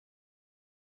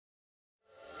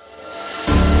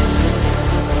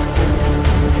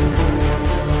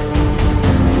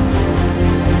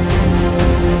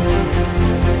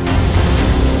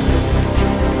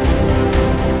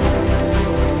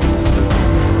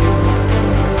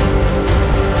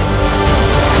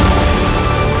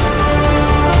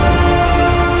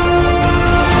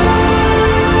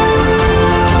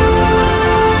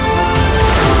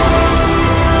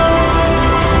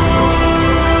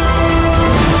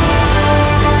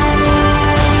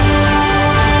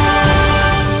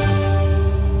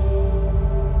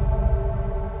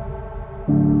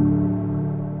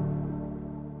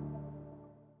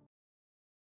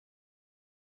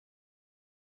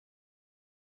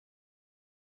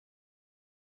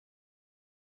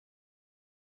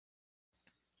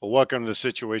Well, welcome to the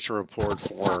Situation Report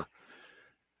for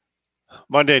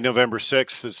Monday, November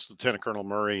 6th. This is Lieutenant Colonel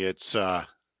Murray. It's, wow,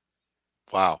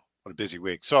 what a busy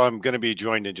week. So I'm going to be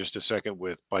joined in just a second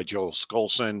by Joel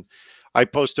Skousen. I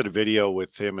posted a video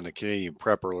with him and a Canadian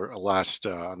prepper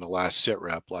on the last sit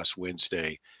rep last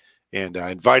Wednesday. And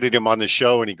I invited him on the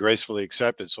show and he gracefully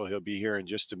accepted. So he'll be here in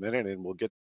just a minute and we'll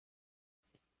get.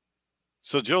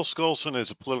 So Joel Skousen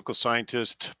is a political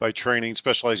scientist by training,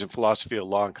 specializing in philosophy of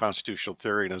law and constitutional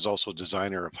theory, and is also a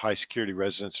designer of high security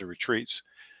residence and retreats.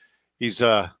 He's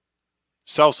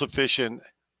self-sufficient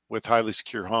with highly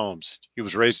secure homes. He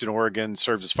was raised in Oregon,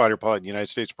 served as fighter pilot in the United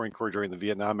States Marine Corps during the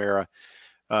Vietnam era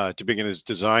to begin his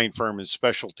design firm and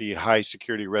specialty high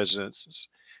security residences.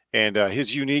 And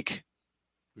his unique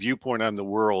viewpoint on the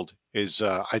world is,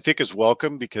 I think, is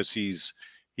welcome because he's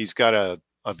got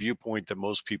a viewpoint that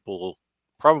most people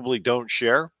probably don't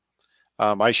share.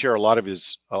 I share a lot of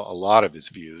his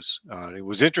views. It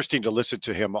was interesting to listen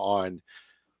to him on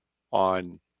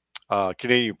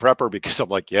Canadian Prepper because I'm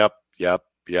like, yep, the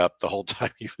whole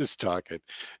time he was talking.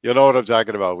 You know what I'm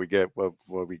talking about.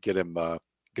 When we get him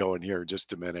going here in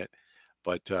just a minute.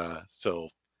 But so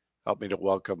help me to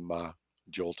welcome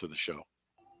Joel to the show.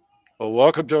 Well,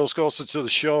 welcome, Joel Skousen, to the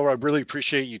show. I really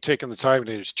appreciate you taking the time, and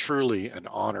it is truly an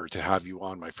honor to have you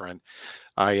on, my friend.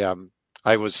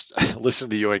 I was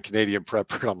listening to you on Canadian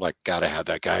Prepper, and I'm like, gotta have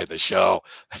that guy at the show.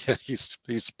 he's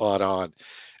spot on.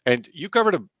 And you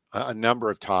covered a number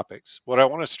of topics. What I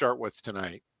want to start with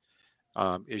tonight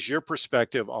is your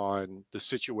perspective on the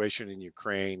situation in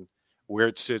Ukraine, where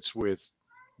it sits with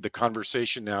the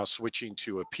conversation now switching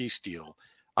to a peace deal.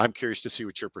 I'm curious to see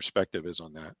what your perspective is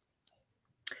on that.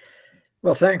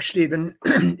 Well, thanks, Stephen.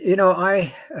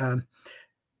 There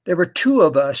were two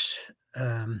of us,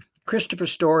 Christopher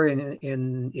Story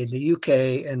in the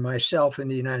UK and myself in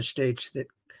the United States,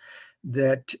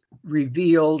 that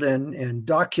revealed and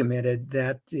documented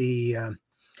that the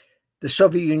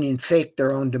Soviet Union faked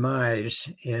their own demise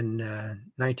in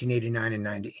 1989 and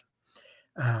 90.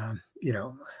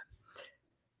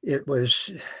 It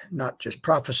was not just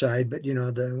prophesied, but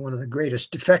one of the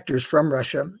greatest defectors from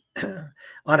Russia,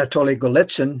 Anatoly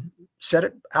Golitsyn, said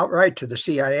it outright to the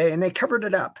CIA, and they covered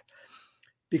it up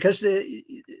because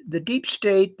the deep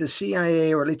state, the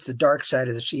CIA, or at least the dark side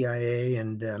of the CIA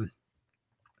and the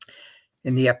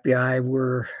FBI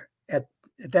were at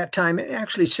that time,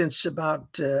 actually since about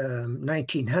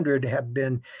 1900, have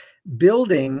been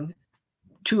building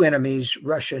two enemies,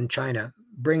 Russia and China,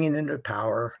 bringing them to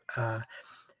power,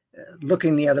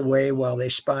 looking the other way while they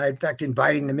spied, in fact,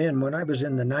 inviting them in. When I was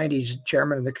in the 90s,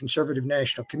 chairman of the Conservative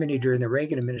National Committee during the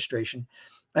Reagan administration,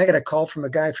 I got a call from a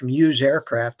guy from Hughes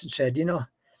Aircraft and said,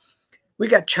 we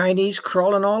got Chinese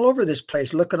crawling all over this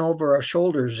place, looking over our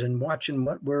shoulders and watching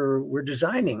what we're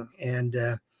designing. And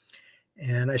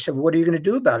I said, what are you going to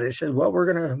do about it? He said, well,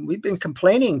 we've been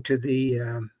complaining to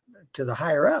the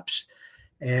higher ups.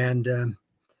 And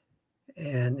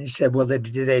he said, well, did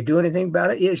they do anything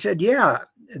about it? He said, yeah,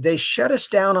 they shut us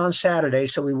down on Saturday,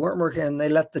 so we weren't working, and they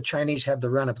let the Chinese have the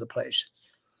run of the place.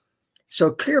 So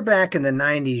clear back in the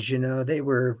 90s, they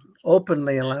were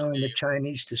openly allowing the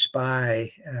Chinese to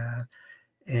spy.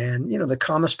 And the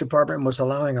Commerce Department was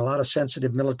allowing a lot of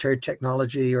sensitive military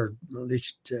technology, or at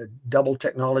least double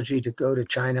technology, to go to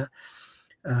China.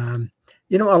 A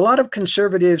lot of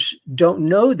conservatives don't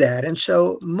know that. And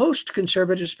so most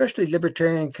conservatives, especially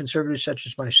libertarian conservatives such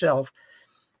as myself,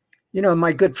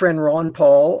 my good friend Ron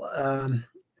Paul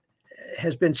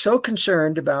has been so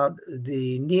concerned about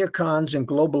the neocons and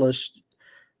globalists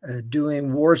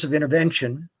doing wars of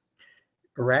intervention,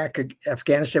 Iraq,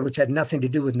 Afghanistan, which had nothing to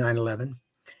do with 9/11,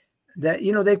 that,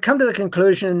 they've come to the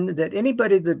conclusion that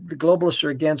anybody that the globalists are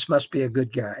against must be a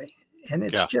good guy. And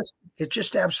it's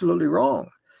just absolutely wrong.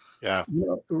 Yeah.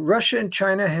 Russia and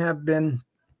China have been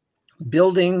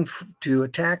building to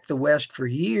attack the West for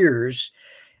years.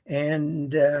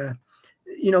 And,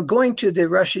 going to the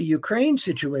Russia-Ukraine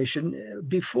situation,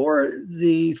 before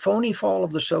the phony fall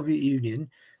of the Soviet Union,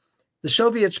 the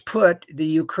Soviets put the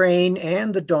Ukraine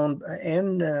and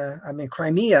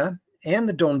Crimea and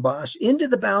the Donbass into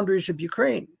the boundaries of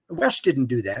Ukraine. The West didn't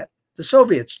do that. The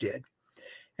Soviets did.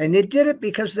 And they did it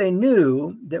because they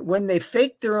knew that when they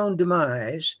faked their own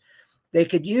demise, they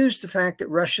could use the fact that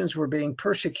Russians were being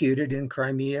persecuted in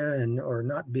Crimea or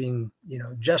not being,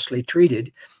 justly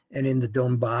treated, and in the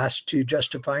Donbass to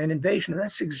justify an invasion. And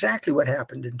that's exactly what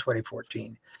happened in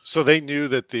 2014. So they knew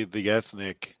that the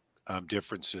ethnic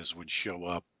differences would show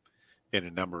up in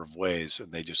a number of ways,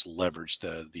 and they just leveraged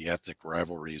the ethnic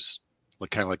rivalries,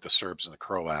 kind of like the Serbs and the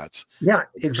Croats. Yeah,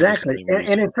 exactly.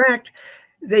 And in fact,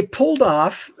 they pulled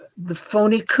off the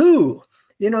phony coup.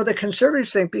 The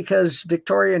conservatives think because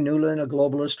Victoria Nuland, a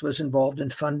globalist, was involved in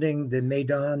funding the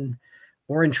Maidan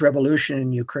Orange Revolution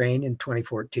in Ukraine in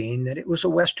 2014, that it was a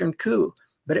Western coup.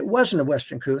 But it wasn't a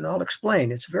Western coup, and I'll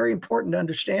explain. It's very important to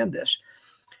understand this.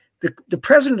 The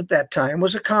president at that time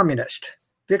was a communist,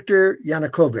 Viktor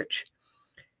Yanukovych.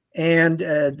 And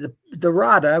the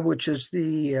Rada, which is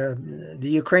the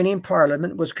Ukrainian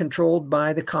parliament, was controlled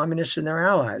by the communists and their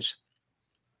allies.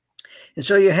 And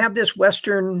so you have this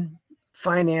Western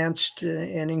financed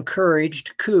and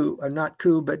encouraged coup, or not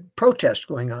coup, but protest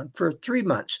going on for 3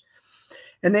 months.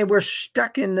 And they were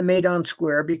stuck in the Maidan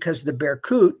Square because the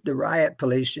Berkut, the riot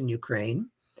police in Ukraine,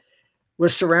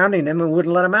 was surrounding them and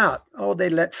wouldn't let them out. Oh, they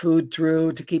let food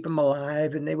through to keep them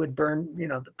alive, and they would burn,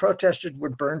 the protesters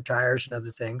would burn tires and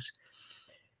other things.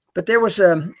 But there was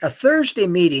a Thursday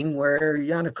meeting where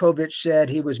Yanukovych said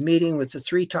he was meeting with the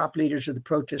 3 top leaders of the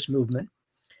protest movement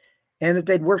and that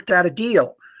they'd worked out a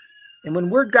deal. And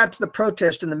when word got to the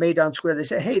protest in the Maidan Square, they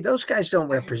said, hey, those guys don't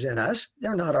represent us.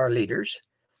 They're not our leaders.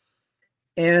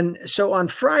 And so on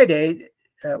Friday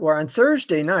or on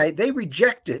Thursday night, they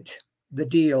rejected the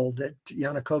deal that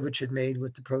Yanukovych had made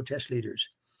with the protest leaders.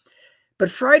 But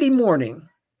Friday morning,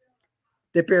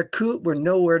 the Berkut were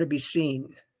nowhere to be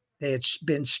seen. They had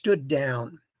been stood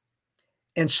down.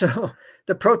 And so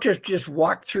the protesters just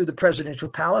walked through the presidential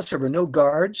palace. There were no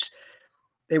guards.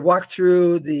 They walked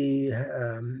through the,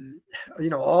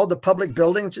 all the public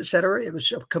buildings, et cetera. It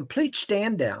was a complete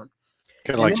stand down.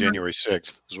 Kind of like January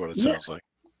 6th is what it sounds like.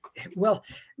 Well,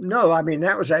 no, I mean,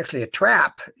 that was actually a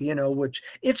trap, which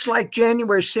it's like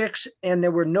January 6th and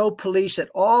there were no police at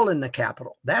all in the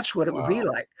Capitol. That's what it would be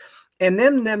like. And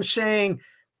then them saying,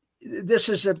 this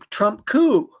is a Trump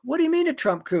coup. What do you mean a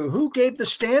Trump coup? Who gave the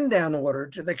stand down order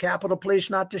to the Capitol Police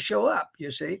not to show up?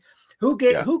 You see, who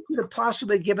could have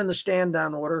possibly given the stand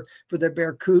down order for the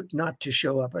Berkut not to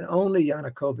show up? And only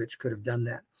Yanukovych could have done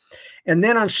that. And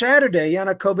then on Saturday,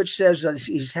 Yanukovych says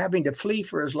he's having to flee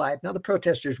for his life. Now, the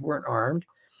protesters weren't armed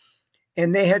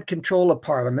and they had control of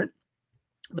parliament,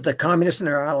 but the communists and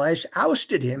their allies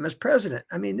ousted him as president.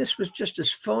 I mean, this was just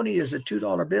as phony as a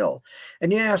 $2 bill.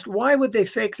 And you asked, why would they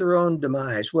fake their own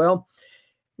demise? Well,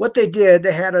 what they did,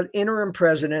 they had an interim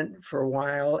president for a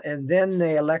while, and then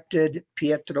they elected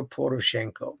Piotr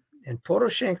Poroshenko. And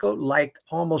Poroshenko, like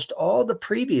almost all the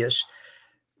previous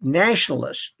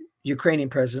nationalist Ukrainian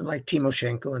presidents, like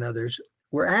Timoshenko and others,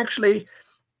 were actually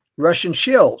Russian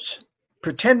shills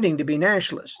pretending to be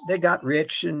nationalists. They got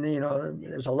rich, and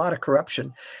there's a lot of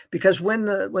corruption because when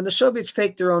the Soviets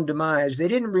faked their own demise, they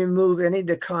didn't remove any of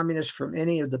the communists from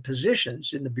any of the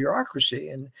positions in the bureaucracy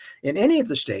and in any of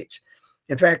the states.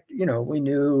 In fact, we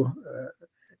knew,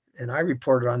 and I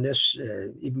reported on this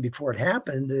even before it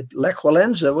happened, that Lech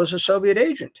Walesa was a Soviet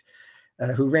agent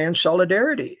who ran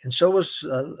Solidarity, and so was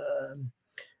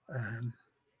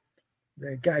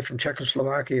the guy from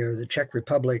Czechoslovakia or the Czech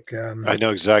Republic. I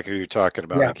know exactly who you're talking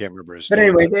about. Yeah. I can't remember his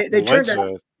name. But anyway, they turned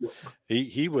out.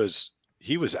 He was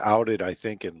outed, I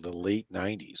think, in the late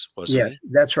 90s, wasn't he? Yes,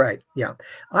 that's right. Yeah.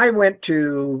 I went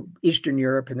to Eastern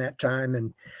Europe in that time,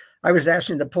 and I was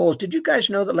asking the Poles, did you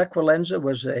guys know that Lech Walesa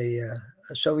was a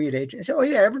Soviet agent? I said, oh,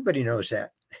 yeah, everybody knows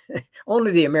that.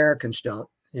 Only the Americans don't,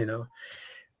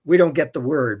 We don't get the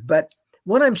word. But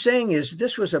what I'm saying is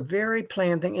this was a very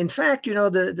planned thing. In fact,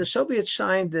 the Soviets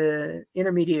signed the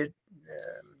Intermediate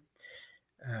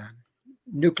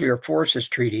Nuclear Forces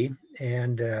Treaty,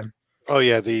 and the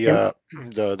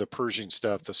Pershing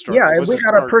stuff. We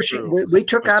got our Pershing. We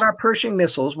took out our Pershing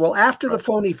missiles. Well, after the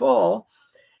phony fall,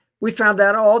 we found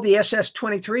out all the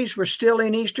SS-23s were still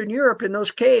in Eastern Europe in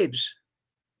those caves.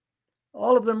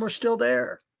 All of them were still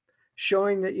there,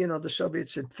 showing that, the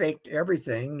Soviets had faked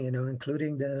everything,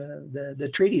 including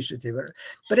the treaties that they were.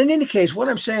 But in any case, what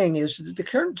I'm saying is that the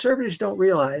conservatives don't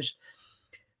realize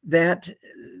that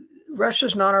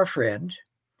Russia's not our friend.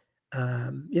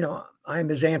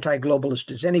 I'm as anti-globalist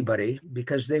as anybody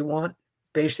because they want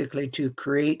basically to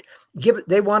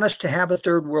they want us to have a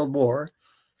third world war.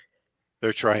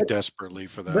 They're trying desperately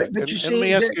for that. But let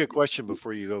me ask you a question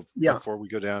before you go. Yeah. Before we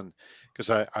go down,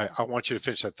 because I want you to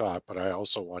finish that thought, but I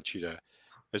also want you to.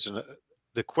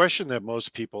 The question that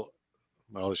most people.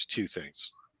 Well, there's two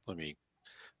things. Let me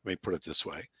put it this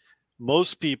way.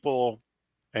 Most people,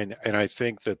 and I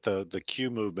think that the Q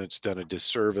movement's done a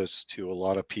disservice to a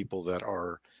lot of people that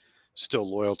are still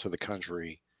loyal to the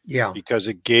country. Yeah. Because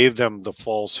it gave them the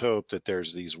false hope that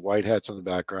there's these white hats in the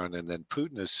background, and then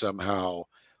Putin is somehow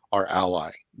our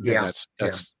ally. Yeah. And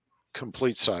that's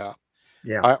complete psyop.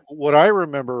 Yeah. What I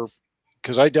remember,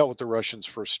 because I dealt with the Russians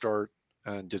for start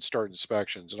and did start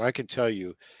inspections, and I can tell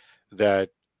you that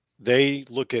they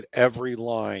look at every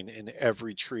line in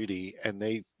every treaty, and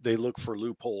they look for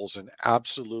loopholes in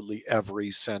absolutely every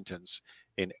sentence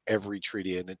in every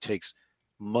treaty, and it takes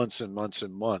months and months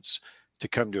and months to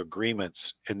come to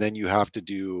agreements, and then you have to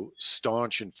do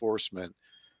staunch enforcement.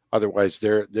 Otherwise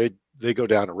they go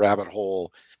down a rabbit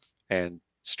hole and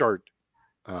start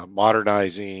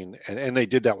modernizing, and they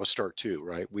did that with Start Two,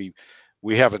 right?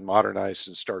 We haven't modernized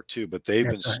in Start Two, but they've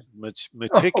been That's right. Oh,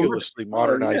 meticulously oh yeah,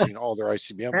 modernizing all their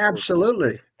ICBM forces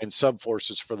absolutely. and sub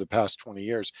forces for the past 20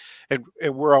 years. And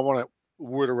where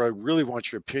I really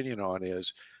want your opinion on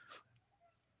is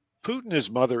Putin is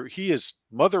mother. He is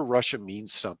Mother Russia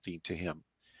means something to him.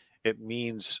 It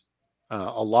means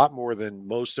a lot more than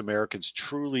most Americans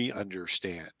truly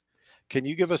understand. Can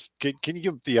you give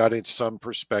the audience some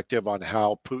perspective on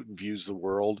how Putin views the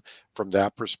world from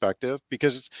that perspective?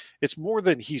 Because it's more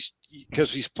than because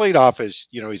he's played off as,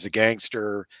 he's a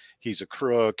gangster, he's a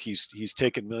crook, he's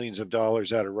taken millions of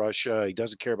dollars out of Russia, he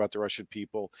doesn't care about the Russian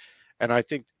people, and I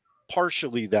think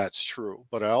partially that's true.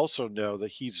 But I also know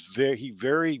that he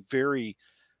very very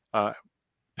uh,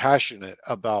 passionate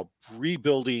about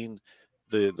rebuilding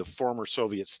the former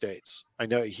Soviet states. I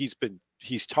know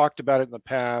he's talked about it in the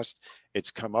past. It's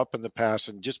come up in the past,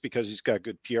 and just because he's got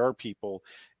good PR people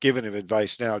giving him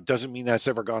advice now doesn't mean that's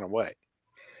ever gone away.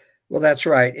 Well, that's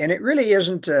right. And it really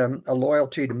isn't a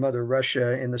loyalty to Mother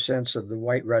Russia in the sense of the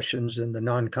white Russians and the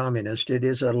non-communist. It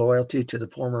is a loyalty to the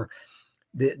former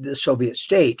the Soviet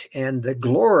state and the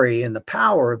glory and the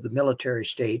power of the military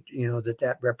state,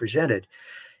 that represented.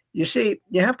 You see,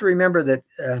 you have to remember that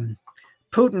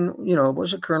Putin,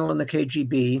 was a colonel in the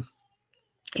KGB.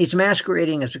 He's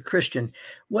masquerading as a Christian.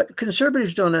 What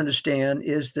conservatives don't understand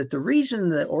is that the reason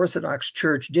the Orthodox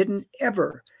Church didn't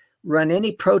ever run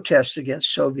any protests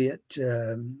against Soviet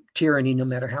tyranny, no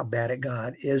matter how bad it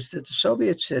got, is that the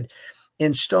Soviets had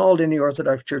installed in the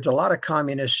Orthodox Church a lot of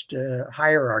communist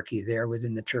hierarchy there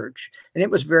within the church, and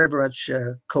it was very much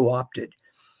co-opted.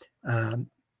 Um,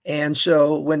 and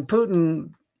so when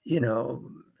Putin,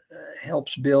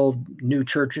 helps build new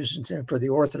churches for the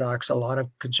Orthodox, a lot of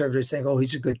conservatives think, "Oh,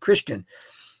 he's a good Christian,"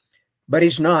 but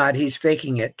he's not. He's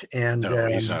faking it, and No,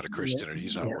 he's not a Christian, and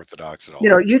he's not yeah. Orthodox at all.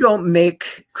 You don't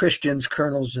make Christians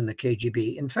colonels in the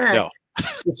KGB. In fact, No.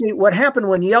 you see what happened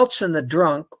when Yeltsin, the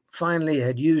drunk, finally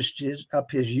had used his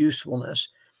usefulness,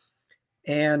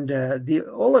 and the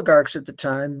oligarchs at the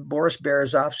time, Boris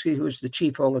Berezovsky, who was the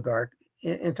chief oligarch.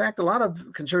 In fact, a lot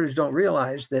of conservatives don't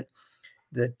realize that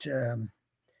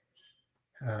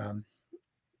um,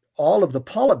 all of the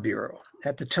Politburo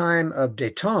at the time of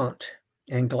détente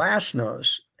and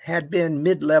Glasnost had been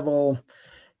mid-level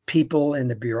people in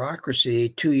the bureaucracy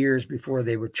 2 years before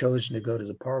they were chosen to go to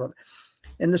the parliament.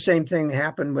 And the same thing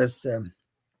happened with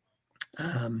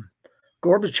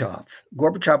Gorbachev.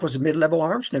 Gorbachev was a mid-level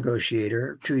arms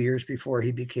negotiator 2 years before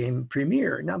he became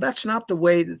premier. Now, that's not the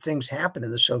way that things happen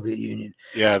in the Soviet Union.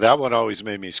 Yeah, that one always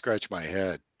made me scratch my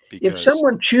head If because,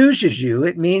 someone chooses you,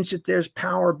 it means that there's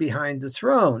power behind the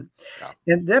throne. yeah,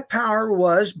 And that power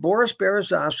was Boris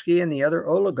Berezovsky and the other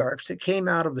oligarchs that came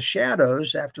out of the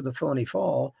shadows after the phony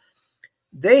fall.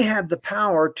 They had the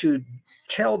power to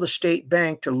tell the state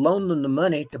bank to loan them the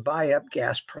money to buy up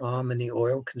Gazprom and the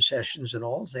oil concessions and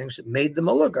all the things that made them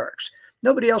oligarchs.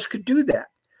 Nobody else could do that.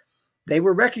 They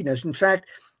were recognized. In fact,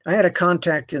 I had a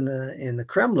contact in the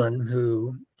Kremlin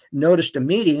who noticed a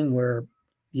meeting where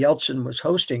Yeltsin was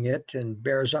hosting it, and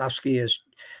Berezovsky, as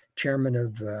chairman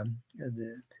of the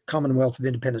Commonwealth of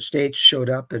Independent States, showed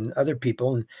up, and other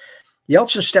people. And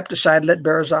Yeltsin stepped aside, let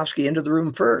Berezovsky into the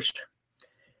room first.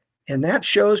 And that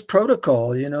shows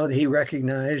protocol, that he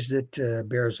recognized that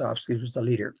Berezovsky was the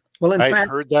leader. Well, in I'd fact,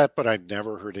 heard that, but I'd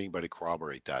never heard anybody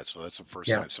corroborate that. So that's the first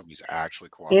yeah. time somebody's actually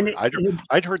And corroborated.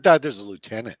 I'd heard that there's a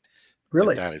lieutenant that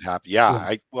really, that had happened. Yeah,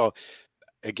 yeah, well,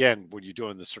 again, when you're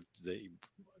doing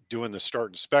the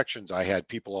start inspections, I had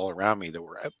people all around me that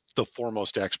were the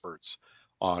foremost experts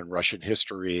on Russian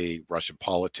history, Russian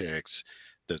politics,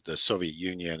 the Soviet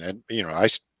Union, and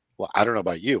I don't know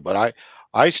about you, but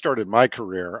I started my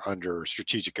career under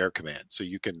Strategic Air Command, so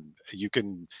you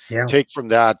can yeah, take from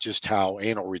that just how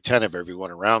anal retentive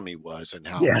everyone around me was and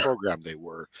how yeah, programmed they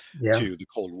were yeah, to the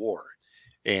Cold War.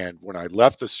 And when I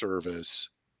left the service,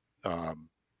 um,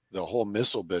 the whole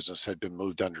missile business had been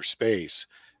moved under space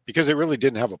because they really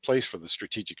didn't have a place for the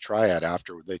strategic triad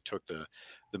after they took the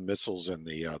missiles and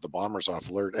the bombers off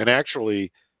alert. And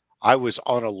actually, I was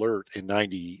on alert in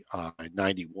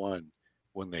 91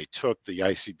 when they took the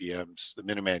ICBMs, the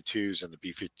Minuteman twos and the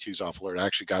B-52s off alert. I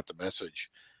actually got the message.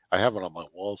 I have it on my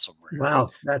wall somewhere here, wow,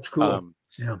 that's cool. um,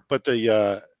 Yeah, but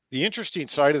the interesting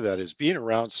side of that is being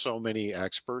around so many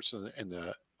experts in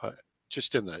the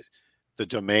just in the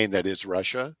domain that is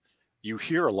Russia, you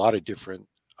hear a lot of different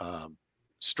um,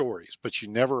 stories, but you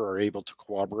never are able to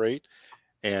corroborate.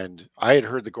 And I had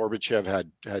heard that Gorbachev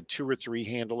had two or three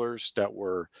handlers that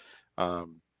were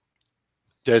um,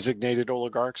 designated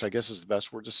oligarchs, I guess is the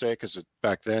best word to say, because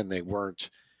back then they weren't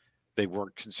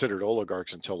considered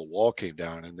oligarchs until the wall came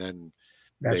down, and then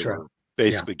they That's right. were Yeah.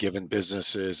 basically given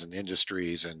businesses and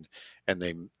industries, and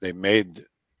they made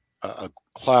a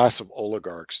class of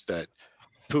oligarchs that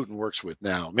Putin works with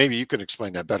now. Maybe you can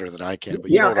explain that better than I can, but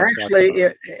you know Yeah, what I'm talking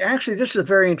about, right? actually, this is a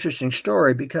very interesting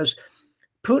story because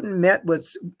Putin met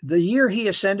with the year he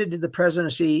ascended to the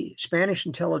presidency. Spanish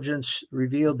intelligence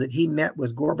revealed that he met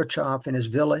with Gorbachev in his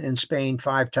villa in Spain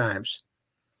 5 times,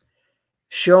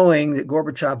 showing that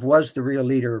Gorbachev was the real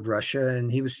leader of Russia and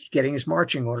he was getting his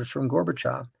marching orders from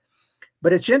Gorbachev.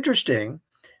 But it's interesting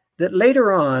that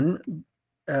later on,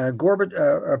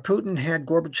 Putin had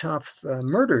Gorbachev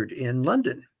murdered in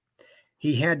London.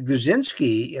 He had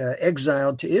Guzinski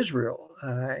exiled to Israel,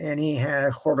 and he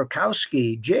had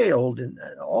Khodorkovsky jailed, and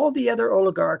all the other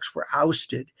oligarchs were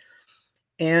ousted.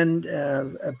 And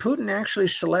Putin actually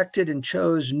selected and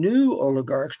chose new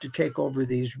oligarchs to take over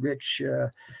these rich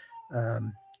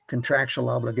um, contractual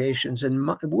obligations. And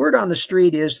word on the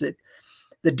street is that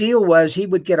the deal was he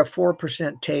would get a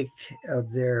 4% take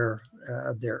of their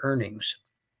earnings,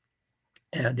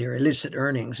 their illicit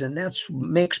earnings, and that's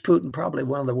makes Putin probably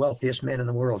one of the wealthiest men in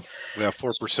the world. We have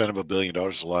 4% of $1 billion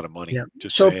is a lot of money. Yeah.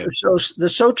 Just So, saying. so the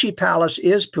Sochi Palace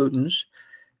is Putin's,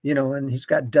 and he's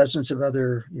got dozens of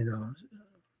other,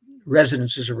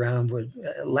 residences around with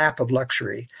a lap of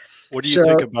luxury. What do you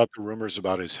think So, about the rumors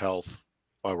about his health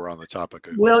while we're on the topic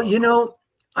of well,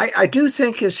 I do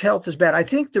think his health is bad. I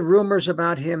think the rumors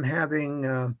about him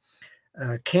having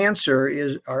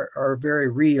cancer are very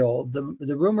real.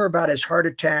 The rumor about his heart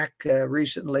attack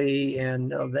recently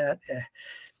and that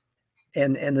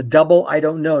and the double, I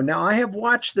don't know. Now I have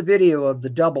watched the video of the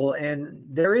double, and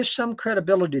there is some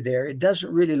credibility there. It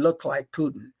doesn't really look like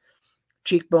Putin.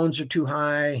 Cheekbones are too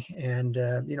high, and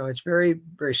it's very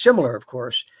very similar, of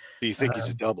course. do you think he's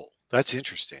a Um, double? That's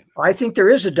interesting. I think there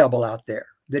is a double out there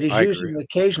that he's I agree. using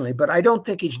occasionally, but I don't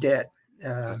think he's dead. I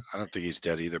Uh, I don't think he's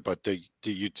dead either. But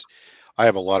I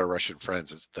have a lot of Russian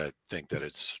friends that think that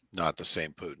it's not the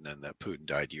same Putin and that Putin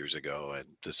died years ago, and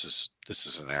this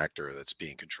is an actor that's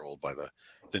being controlled by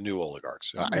the new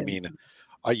oligarchs. I and mean,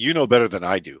 you know better than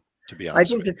I do, to be I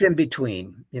honest think with it's in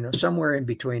between, somewhere in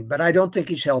between. But I don't think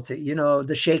he's healthy.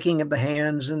 The shaking of the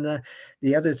hands and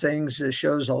the other things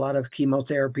shows a lot of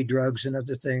chemotherapy drugs and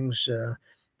other things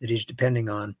that he's depending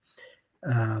on.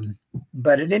 Um,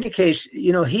 but in any case,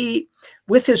 he,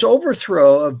 with his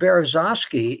overthrow of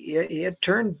Berezovsky, it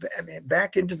turned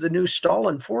back into the new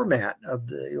Stalin format of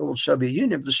the old Soviet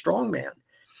Union, of the strongman.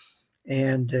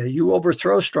 And you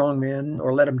overthrow strongmen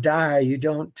or let him die, you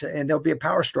don't, and there'll be a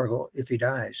power struggle if he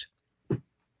dies. you.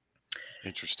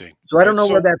 Interesting. So I don't know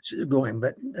where So, that's going,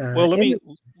 but well,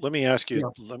 let me ask you.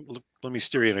 you know, Let me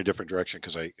steer you in a different direction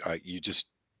because you just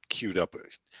queued up.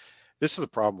 This is the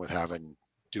problem with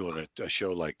doing a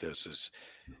show like this is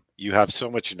you have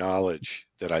so much knowledge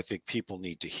that I think people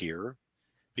need to hear.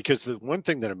 Because the one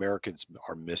thing that Americans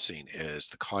are missing is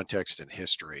the context and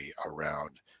history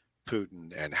around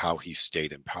Putin and how he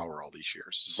stayed in power all these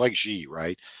years. It's like Xi,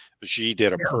 right? Xi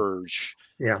did a yeah, purge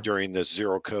yeah, during the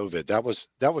zero COVID. That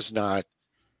was not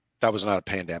a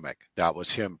pandemic. That was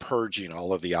him purging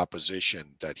all of the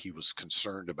opposition that he was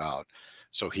concerned about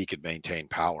so he could maintain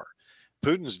power.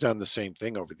 Putin's done the same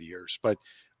thing over the years, but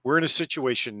we're in a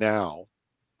situation now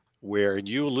where, and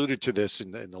you alluded to this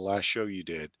in the last show you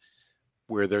did,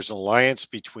 where there's an alliance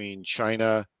between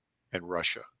China and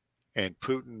Russia, and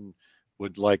Putin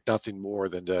would like nothing more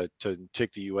than to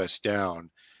take the U.S. down.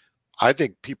 I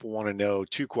think people want to know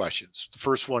two questions. The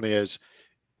first one is,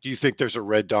 do you think there's a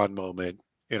Red Dawn moment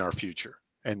in our future?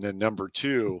 And then number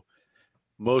two,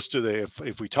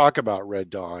 if we talk about Red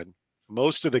Dawn,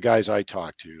 most of the guys I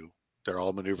talk to, they're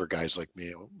all maneuver guys like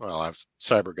me. Well, I was a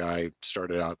cyber guy,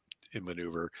 started out in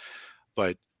maneuver,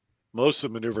 but most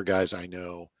of the maneuver guys I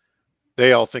know,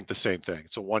 they all think the same thing.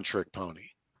 It's a one trick pony.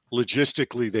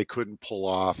 Logistically, they couldn't pull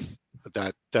off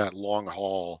that long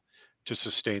haul to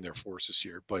sustain their forces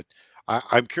here. But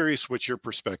I'm curious what your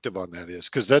perspective on that is,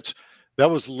 because that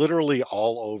was literally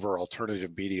all over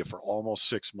alternative media for almost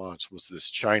 6 months. Was this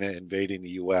China invading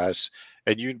the U.S.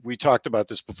 And we talked about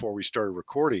this before we started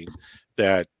recording,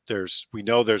 that we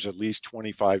know there's at least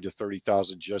 25 to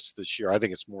 30,000 just this year. I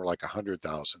think it's more like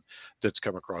 100,000 that's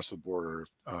come across the border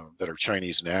that are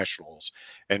Chinese nationals.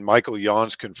 And Michael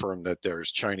Yon's confirmed that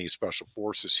there's Chinese special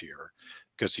forces here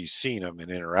because he's seen them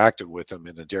and interacted with them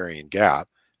in the Darien Gap.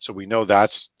 So we know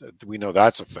that's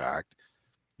a fact.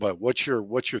 But what's your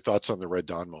thoughts on the Red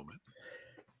Dawn moment?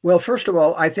 Well, first of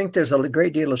all, I think there's a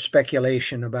great deal of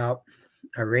speculation about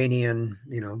Iranian,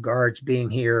 guards being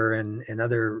here and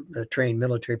other trained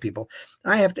military people.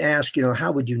 I have to ask,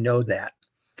 how would you know that?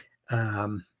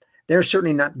 Um, they're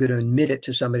certainly not going to admit it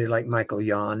to somebody like Michael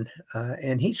Yon,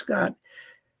 and he's got,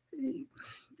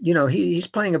 he's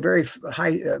playing a very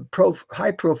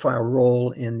high profile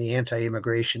role in the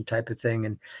anti-immigration type of thing,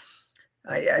 and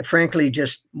I frankly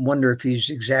just wonder if he's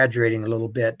exaggerating a little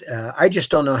bit. I just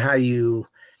don't know how you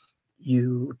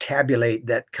tabulate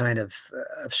that kind of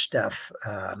stuff,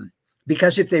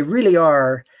 because if they really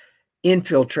are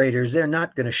infiltrators, they're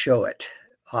not going to show it.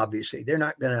 Obviously, they're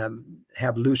not going to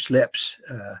have loose lips.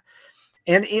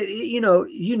 And you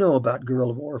know about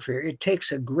guerrilla warfare. It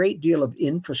takes a great deal of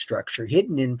infrastructure,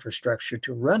 hidden infrastructure,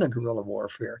 to run a guerrilla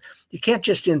warfare. You can't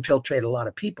just infiltrate a lot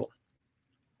of people.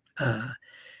 Uh,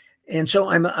 and so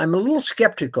I'm a little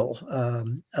skeptical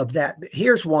of that.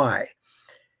 Here's why.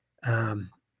 Um,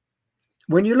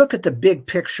 when you look at the big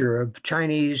picture of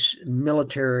Chinese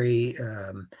military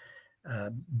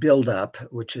buildup,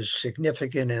 which is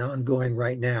significant and ongoing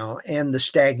right now, and the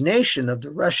stagnation of the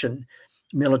Russian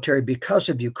military because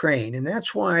of Ukraine. And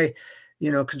that's why,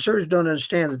 conservatives don't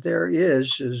understand that there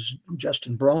is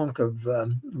Justin Bronk of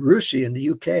Russia in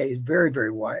the UK, very,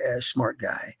 very smart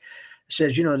guy,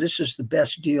 says, this is the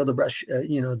best deal the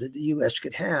that the U.S.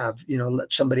 could have.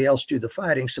 Let somebody else do the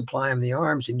fighting, supply them the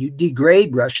arms, and you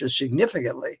degrade Russia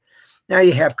significantly. Now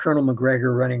you have Colonel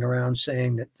McGregor running around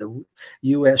saying that the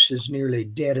U.S. is nearly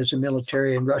dead as a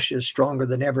military and Russia is stronger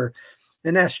than ever,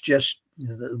 and that's just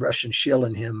the Russian shill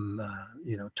in him,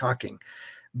 talking.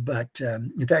 But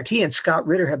in fact, he and Scott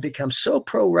Ritter have become so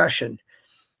pro-Russian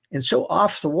and so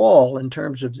off the wall in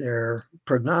terms of their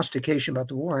prognostication about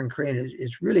the war in Ukraine.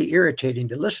 It's really irritating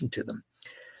to listen to them.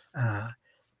 Uh,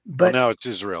 Well, but now it's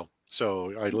Israel.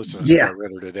 So I listened to yeah, Scott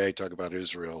Ritter today talk about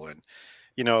Israel, and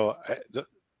you know,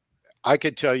 I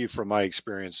could tell you from my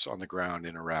experience on the ground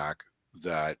in Iraq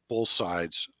that both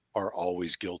sides are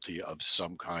always guilty of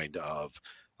some kind of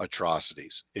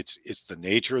atrocities. It's the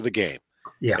nature of the game,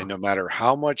 yeah, and no matter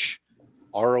how much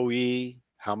ROE,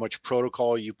 how much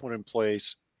protocol you put in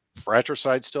place,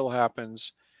 fratricide still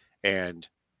happens, and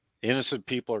innocent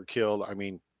people are killed. I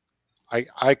mean,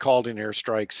 I called in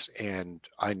airstrikes, and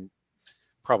I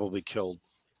probably killed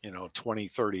 20,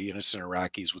 30 innocent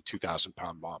Iraqis with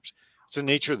 2,000-pound bombs. It's the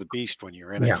nature of the beast when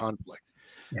you're in a yeah, conflict.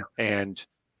 yeah, And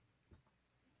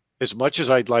as much as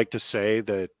I'd like to say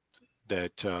that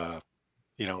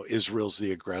Israel's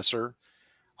the aggressor,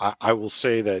 I will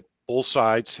say that both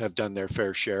sides have done their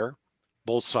fair share.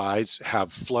 Both sides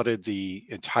have flooded the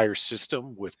entire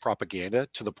system with propaganda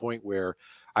to the point where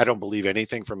I don't believe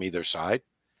anything from either side.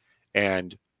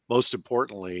 And most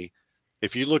importantly,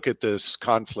 if you look at this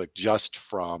conflict just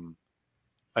from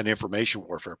an information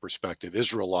warfare perspective,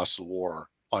 Israel lost the war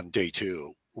on day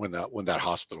two when that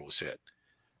hospital was hit.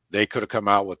 They could have come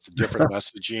out with different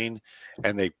messaging,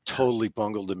 and they totally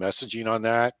bungled the messaging on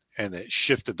that, and it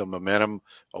shifted the momentum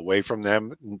away from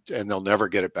them, and they'll never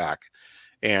get it back.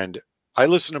 And I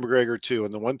listen to McGregor too,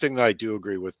 and the one thing that I do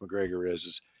agree with McGregor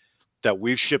is that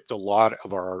we've shipped a lot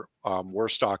of our war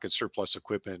stock and surplus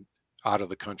equipment out of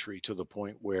the country to the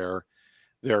point where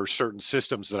there are certain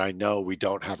systems that I know we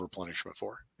don't have replenishment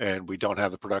for, and we don't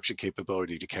have the production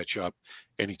capability to catch up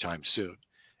anytime soon,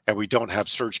 and we don't have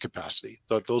surge capacity.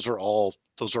 Those are all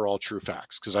true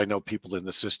facts, because I know people in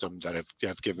the system that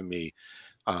have given me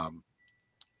um,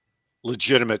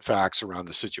 legitimate facts around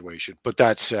the situation. But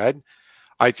that said,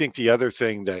 I think the other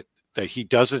thing that he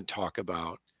doesn't talk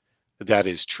about that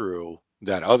is true,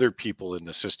 that other people in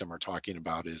the system are talking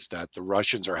about, is that the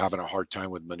Russians are having a hard time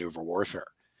with maneuver warfare,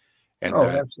 and oh,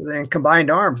 that, that's and combined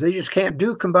arms. They just can't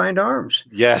do combined arms.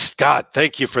 yes, God,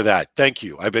 thank you for that. Thank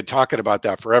you. I've been talking about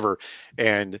that forever.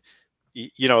 And,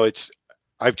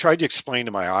 I've tried to explain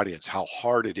to my audience how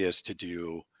hard it is to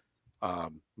do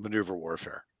maneuver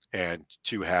warfare and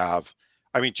to have,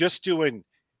 I mean, just doing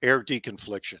air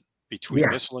deconfliction between Yeah,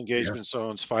 missile yeah, engagement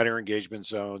zones, fighter engagement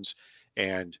zones,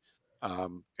 and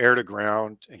air to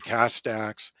ground and cast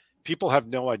stacks. People have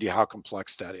no idea how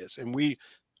complex that is. And we,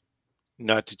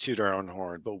 not to toot our own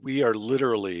horn, but we are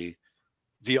literally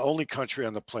the only country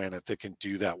on the planet that can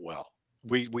do that well.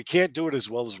 We can't do it as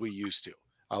well as we used to.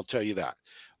 I'll tell you that.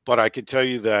 But I can tell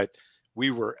you that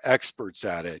we were experts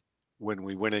at it when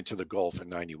we went into the Gulf in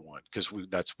 '91, because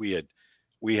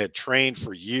we had trained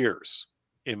for years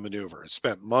in maneuver and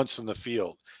spent months in the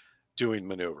field doing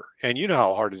maneuver. And you know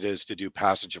how hard it is to do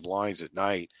passage of lines at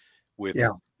night with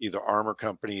yeah. either armor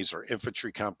companies or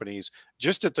infantry companies.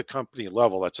 Just at the company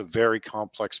level, that's a very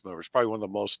complex maneuver. It's probably one of the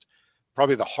most,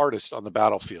 probably the hardest on the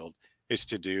battlefield is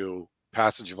to do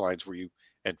passage of lines where you,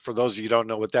 and for those of you who don't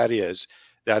know what that is,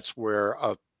 that's where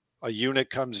a unit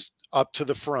comes up to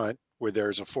the front where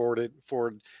there's a forward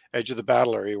edge of the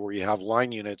battle area where you have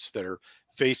line units that are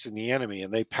facing the enemy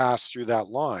and they pass through that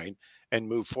line and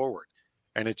move forward.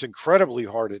 And it's incredibly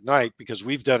hard at night because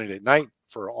we've done it at night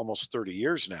for almost 30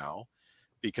 years now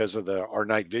because of our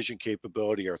night vision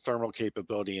capability, our thermal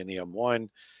capability in the M1.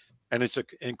 And it's an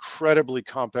incredibly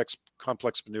complex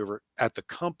maneuver at the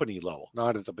company level,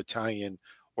 not at the battalion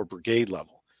or brigade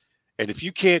level. And if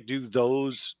you can't do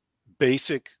those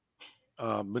basic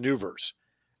maneuvers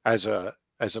as a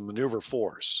maneuver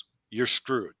force, you're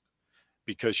screwed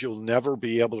because you'll never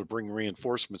be able to bring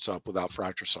reinforcements up without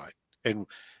fratricide. And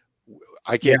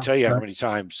I Yeah, can't tell you how right. many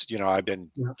times, I've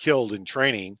been Yeah. killed in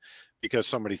training because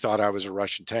somebody thought I was a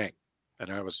Russian tank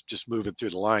and I was just moving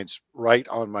through the lines right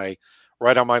on my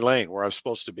lane where I was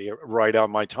supposed to be, right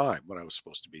on my time when I was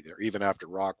supposed to be there, even after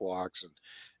rock walks and,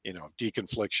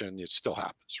 deconfliction, it still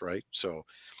happens. Right. So,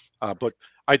 but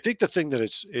I think the thing that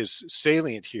is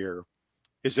salient here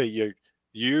is that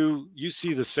you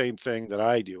see the same thing that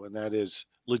I do, and that is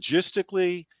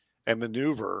logistically and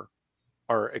maneuver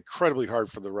are incredibly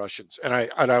hard for the Russians, and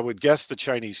I would guess the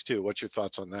Chinese too. What's your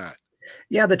thoughts on that?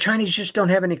 Yeah, the Chinese just don't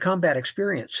have any combat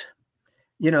experience.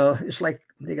 It's like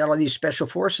they got all these special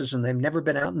forces and they've never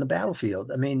been out in the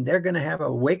battlefield. I mean, they're going to have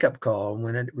a wake up call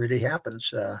when it really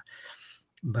happens. The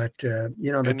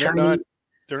And Chinese,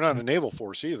 they're not a naval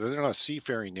force either. They're not a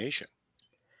seafaring nation.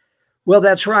 well,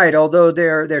 that's right. Although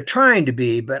they're trying to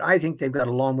be, but I think they've got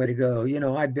a long way to go.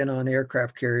 I've been on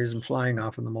aircraft carriers and flying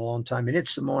off of them a long time, and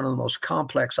it's one of the most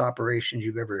complex operations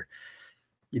you've ever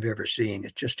seen.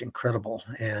 It's just incredible.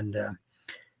 And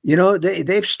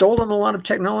they've stolen a lot of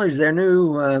technology. Their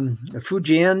new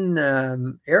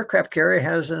Fujian aircraft carrier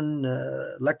has an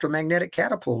electromagnetic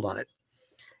catapult on it.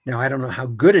 Now, I don't know how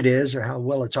good it is or how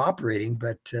well it's operating,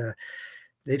 but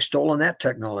they've stolen that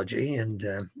technology. And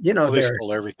Well, they they're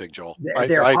stole everything, Joel. they're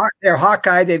they're, Haw- they're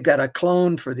Hawkeye. They've got a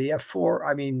clone for the F4.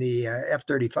 I mean, the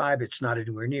F-35. It's not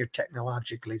anywhere near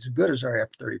technologically as good as our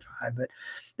F-35, but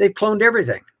they've cloned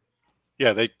everything.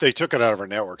 Yeah, they took it out of our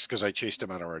networks because I chased them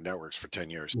out of our networks for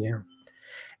 10 years. Yeah.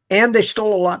 And they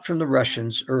stole a lot from the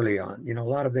Russians early on. A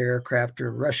lot of their aircraft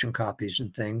are Russian copies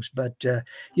and things. But, the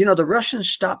Russians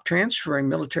stopped transferring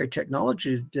military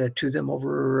technology to them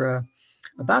over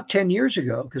about 10 years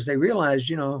ago because they realized,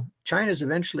 China's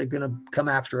eventually going to come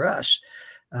after us.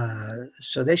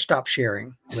 So they stopped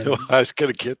sharing with them. I was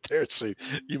going to get there. So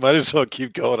you might as well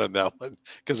keep going on that one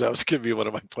because that was going to be one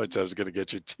of my points I was going to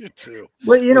get you to too.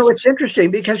 Well, it's interesting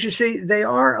because you see,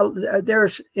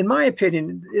 there's, in my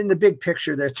opinion, in the big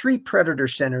picture, there are three predator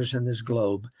centers in this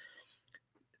globe.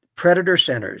 Predator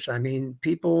centers. I mean,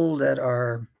 people that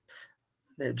are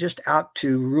they're just out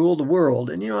to rule the world.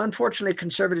 And, unfortunately,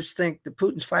 conservatives think that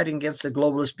Putin's fighting against the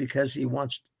globalists because he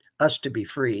wants us to be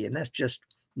free. And that's just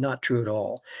not true at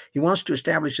all. He wants to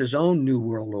establish his own new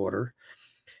world order.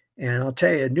 And I'll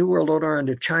tell you, a new world order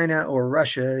under China or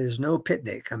Russia is no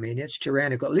picnic. I mean, it's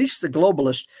tyrannical. At least the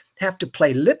globalists have to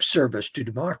play lip service to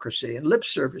democracy and lip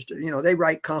service to, they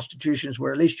write constitutions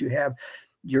where at least you have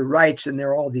your rights, and there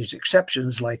are all these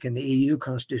exceptions, like in the EU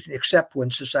constitution, except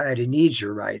when society needs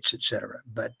your rights, etc.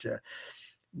 But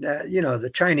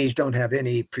the Chinese don't have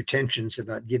any pretensions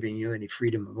about giving you any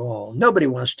freedom at all. Nobody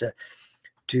wants to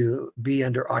be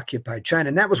under occupied China.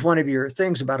 And that was one of your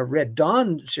things about a Red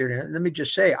Dawn series. Let me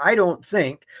just say, I don't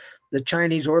think the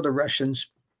Chinese or the Russians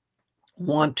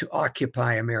want to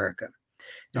occupy America.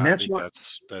 And I that's think what,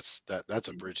 that's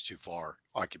a bridge too far.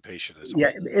 Occupation is a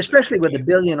yeah, whole especially different with a game.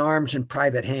 billion arms in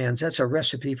private hands. That's a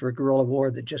recipe for a guerrilla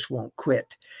war that just won't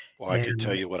quit. Well, I could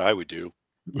tell And you what I would do.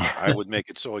 yeah, I would make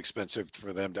it so expensive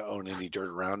for them to own any dirt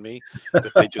around me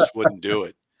that they just wouldn't do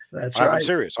it. that's I'm right.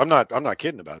 serious. I'm not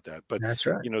kidding about that. But That's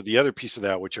right. the other piece of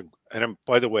that,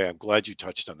 by the way, I'm glad you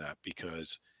touched on that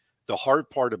because the hard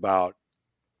part about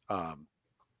um,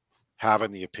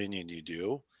 having the opinion you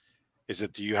do is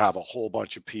that you have a whole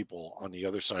bunch of people on the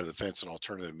other side of the fence in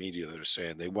alternative media that are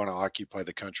saying they want to occupy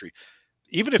the country.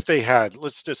 Even if they had,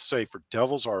 let's just say for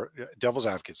devil's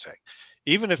advocate's sake,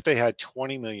 even if they had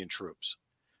 20 million troops,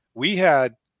 we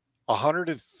had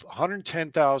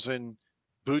 110,000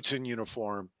 boots in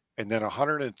uniform and then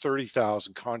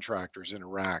 130,000 contractors in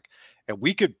Iraq, and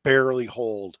we could barely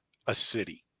hold a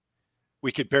city.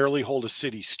 We could barely hold a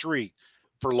city street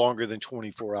for longer than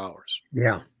 24 hours.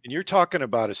 Yeah. And you're talking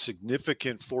about a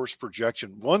significant force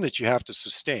projection, one that you have to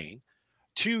sustain,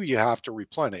 two, you have to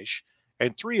replenish,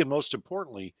 And three, and most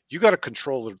importantly, you got to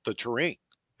control the terrain.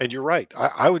 And you're right.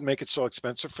 I would make it so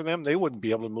expensive for them, they wouldn't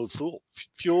be able to move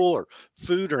fuel or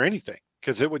food or anything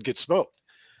because it would get smoked.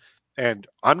 And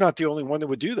I'm not the only one that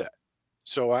would do that.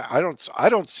 So I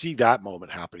don't see that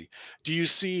moment happening. Do you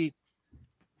see,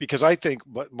 because I think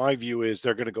what my view is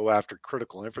they're going to go after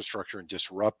critical infrastructure and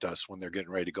disrupt us when they're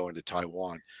getting ready to go into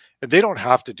Taiwan. And they don't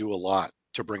have to do a lot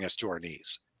to bring us to our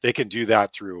knees. They can do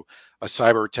that through a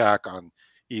cyber attack on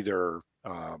either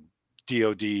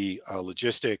DoD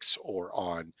logistics or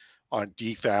on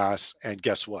DFAS. And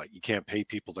guess what? You can't pay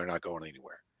people; they're not going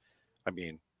anywhere. I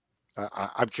mean,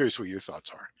 I'm curious what your thoughts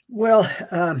are. Well,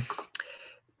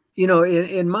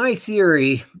 in my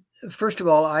theory, first of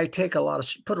all, I put a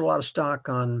lot of stock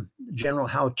on General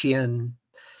Hao Tian,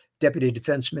 Deputy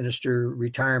Defense Minister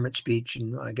retirement speech,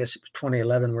 and I guess it was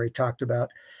 2011, where he talked about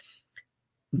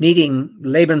needing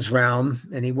Lebensraum,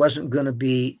 and he wasn't going to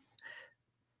be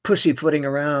pussyfooting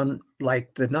around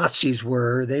like the Nazis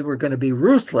were. They were going to be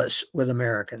ruthless with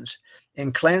Americans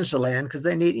and cleanse the land because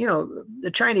they need, the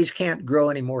Chinese can't grow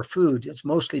any more food. It's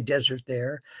mostly desert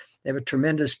there. They have a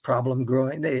tremendous problem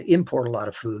growing. They import a lot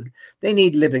of food. They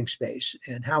need living space.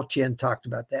 And Hao Tian talked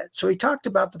about that. So he talked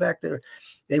about the fact that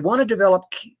they want to develop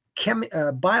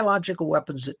biological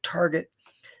weapons that target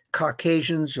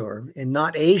Caucasians and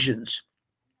not Asians.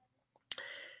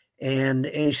 And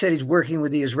he said he's working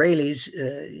with the Israelis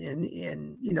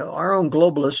and our own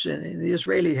globalists. And the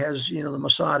Israeli has, the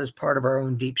Mossad is part of our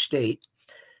own deep state.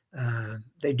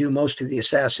 They do most of the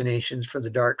assassinations for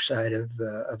the dark side of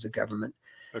the government.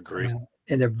 Agree.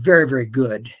 And they're very, very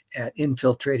good at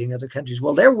infiltrating other countries.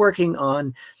 Well, they're working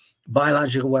on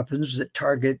biological weapons that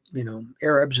target,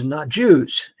 Arabs and not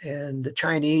Jews. And the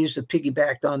Chinese have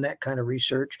piggybacked on that kind of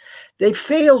research. They've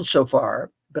failed so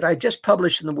far. But I just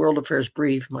published in the World Affairs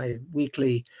Brief, my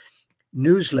weekly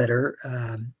newsletter.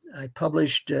 I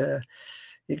published,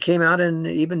 it came out in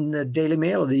even the Daily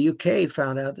Mail of the UK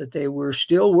found out that they were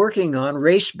still working on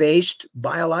race-based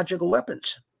biological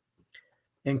weapons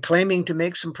and claiming to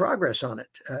make some progress on it.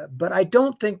 But I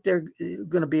don't think they're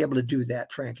going to be able to do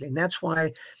that, frankly. And that's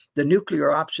why the nuclear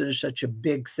option is such a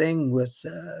big thing with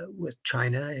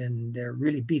China, and they're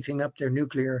really beefing up their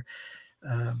nuclear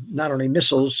not only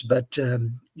missiles, but,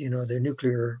 their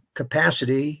nuclear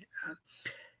capacity.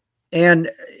 And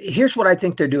here's what I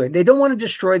think they're doing. They don't want to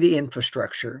destroy the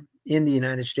infrastructure in the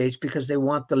United States because they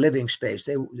want the living space.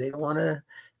 They don't want to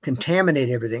contaminate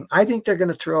everything. I think they're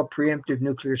going to throw a preemptive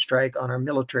nuclear strike on our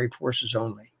military forces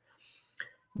only,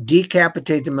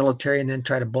 decapitate the military, and then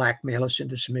try to blackmail us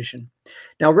into submission.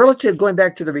 Now, going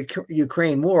back to the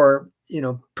Ukraine war,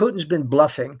 Putin's been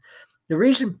bluffing. The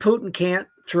reason Putin can't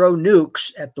throw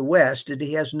nukes at the West is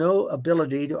he has no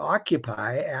ability to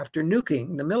occupy after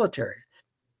nuking the military.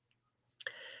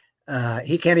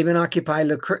 He can't even occupy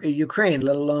Ukraine,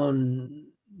 let alone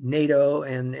NATO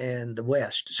and the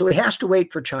West. So he has to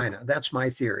wait for China. That's my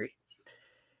theory.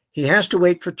 He has to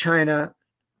wait for China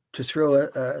to throw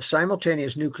a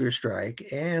simultaneous nuclear strike,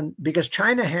 and because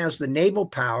China has the naval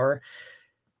power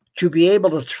to be able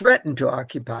to threaten to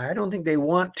occupy. I don't think they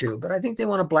want to, but I think they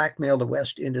want to blackmail the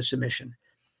West into submission.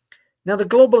 Now, the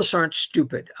globalists aren't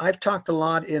stupid. I've talked a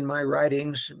lot in my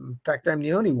writings. In fact, I'm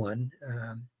the only one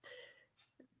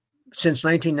since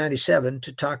 1997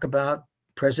 to talk about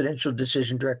Presidential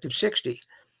Decision Directive 60,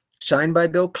 signed by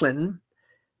Bill Clinton,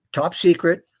 top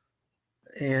secret.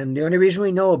 And the only reason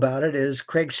we know about it is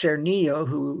Craig Cernillo,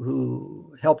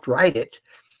 who helped write it,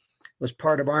 was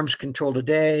part of Arms Control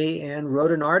Today and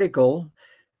wrote an article.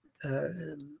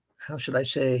 How should I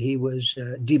say? He was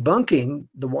debunking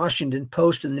the Washington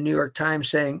Post and the New York Times,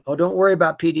 saying, "Oh, don't worry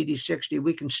about PDD 60.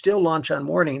 We can still launch on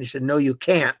warning." And he said, "No, you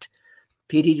can't.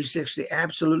 PDD 60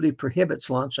 absolutely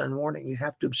prohibits launch on warning. You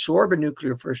have to absorb a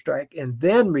nuclear first strike and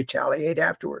then retaliate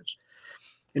afterwards."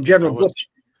 And General Butch,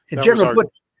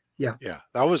 yeah,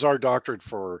 that was our doctrine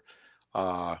for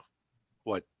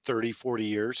 30, 40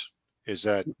 years, is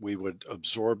that we would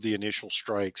absorb the initial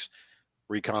strikes,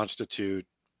 reconstitute,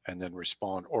 and then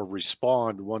respond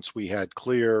once we had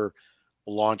clear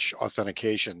launch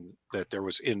authentication that there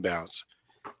was inbounds.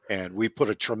 And we put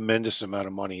a tremendous amount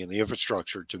of money in the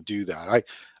infrastructure to do that.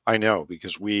 I know,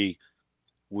 because we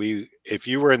if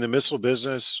you were in the missile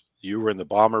business, you were in the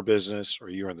bomber business, or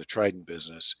you were in the Trident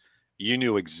business, you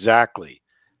knew exactly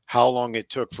how long it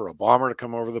took for a bomber to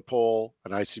come over the pole,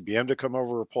 an ICBM to come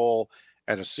over a pole,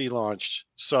 and a sea-launched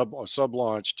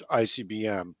sub-launched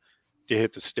ICBM to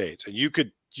hit the States. And you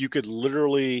could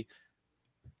literally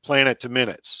plan it to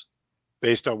minutes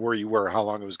based on where you were, how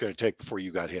long it was going to take before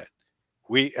you got hit.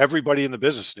 Everybody in the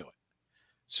business knew it.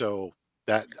 So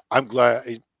that I'm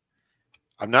glad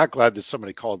I'm not glad that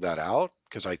somebody called that out,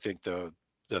 because I think the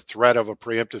threat of a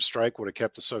preemptive strike would have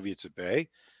kept the Soviets at bay,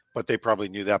 but they probably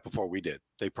knew that before we did.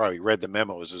 They probably read the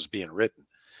memos as being written.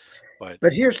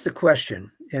 But here's the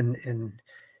question, and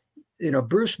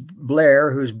Bruce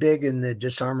Blair, who's big in the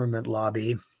disarmament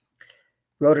lobby,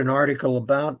 wrote an article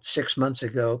about 6 months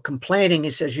ago complaining. He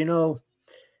says,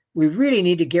 we really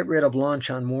need to get rid of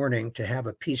launch on warning to have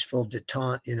a peaceful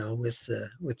detente,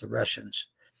 with the Russians.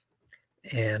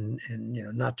 And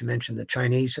not to mention the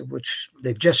Chinese, which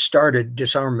they've just started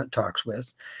disarmament talks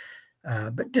with.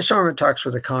 But disarmament talks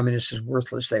with the communists is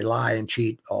worthless. They lie and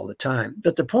cheat all the time.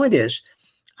 But the point is,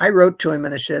 I wrote to him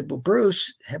and I said, well,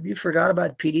 Bruce, have you forgot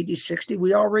about PDD-60?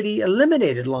 We already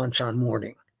eliminated launch on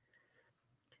warning.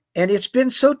 And it's been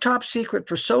so top secret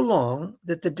for so long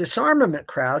that the disarmament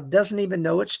crowd doesn't even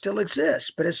know it still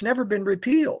exists, but it's never been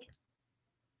repealed.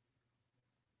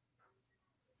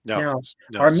 Now,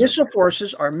 our missile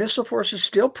forces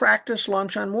still practice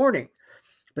launch on warning,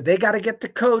 but they got to get the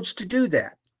codes to do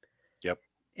that. Yep.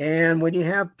 And when you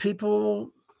have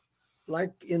people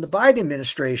like in the Biden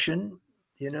administration,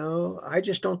 I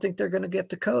just don't think they're going to get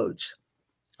the codes.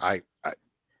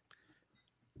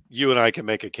 You and I can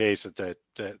make a case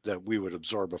that we would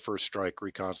absorb a first strike,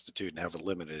 reconstitute, and have a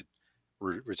limited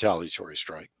retaliatory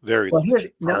strike. Very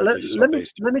limited. Now, let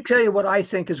me tell you what I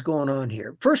think is going on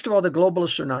here. First of all, the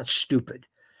globalists are not stupid.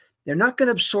 They're not going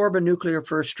to absorb a nuclear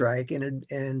first strike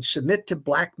and submit to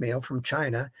blackmail from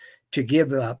China to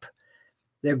give up.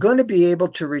 They're going to be able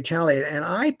to retaliate. And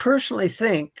I personally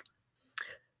think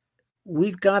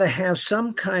we've got to have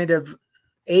some kind of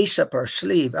ace up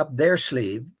their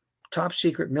sleeve, top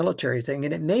secret military thing.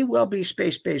 And it may well be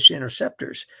space-based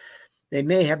interceptors. They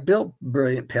may have built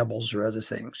brilliant pebbles or other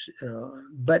things.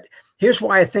 But here's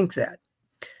why I think that.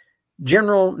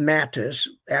 General Mattis,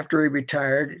 after he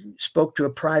retired, spoke to a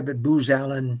private Booz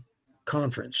Allen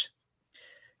conference.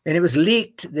 And it was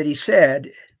leaked that he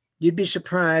said, you'd be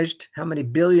surprised how many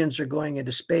billions are going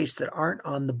into space that aren't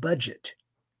on the budget.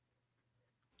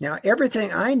 Now,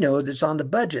 everything I know that's on the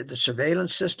budget, the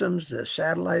surveillance systems, the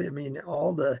satellite,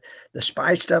 all the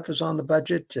spy stuff is on the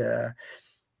budget.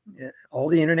 All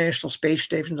the international space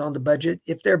stations on the budget.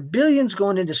 If there are billions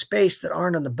going into space that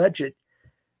aren't on the budget,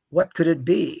 what could it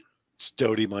be? It's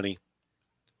Doty money.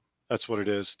 That's what it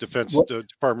is.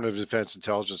 Department of Defense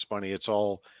intelligence money. It's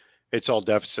all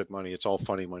deficit money. It's all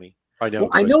funny money. I know. Well,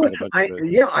 I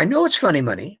know it's funny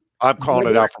money. I'm calling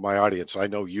it out for my audience. I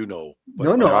know you know.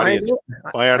 But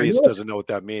my audience doesn't know what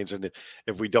that means. And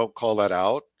if we don't call that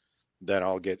out, then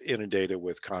I'll get inundated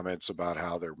with comments about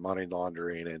how they're money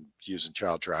laundering and using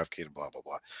child trafficking and blah, blah,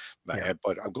 blah. Yeah.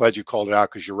 But I'm glad you called it out,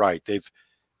 because you're right.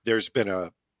 There's been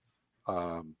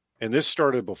and this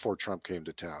started before Trump came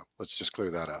to town. Let's just clear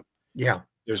that up. Yeah.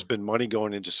 There's been money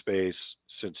going into space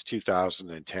since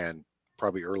 2010,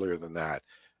 probably earlier than that.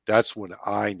 That's when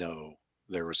I know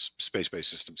there was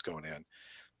space-based systems going in.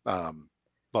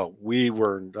 But we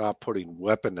were not putting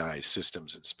weaponized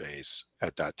systems in space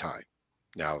at that time.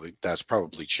 Now, that's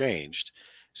probably changed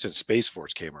since Space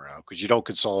Force came around, because you don't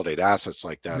consolidate assets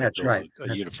like that. That's right.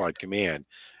 A unified command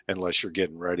unless you're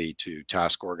getting ready to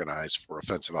task organize for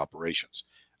offensive operations.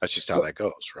 That's just how that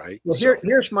goes, right? Well,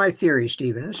 here's my theory,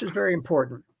 Stephen. This is very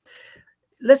important.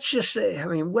 Let's just say,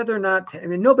 whether or not,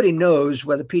 nobody knows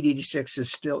whether PDD-60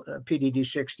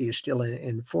 is still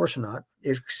in force or not,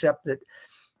 except that,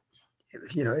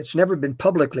 it's never been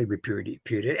publicly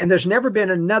repudiated, and there's never been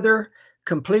another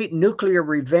complete nuclear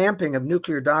revamping of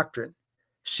nuclear doctrine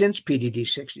since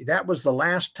PDD-60. That was the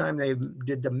last time they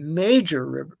did the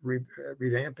major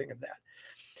revamping of that.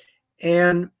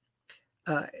 And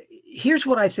here's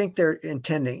what I think they're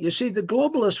intending. You see, the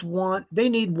globalists they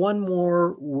need one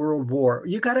more world war.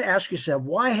 You got to ask yourself,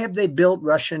 why have they built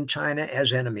Russia and China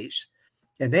as enemies?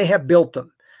 And they have built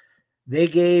them. They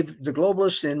gave the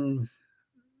globalists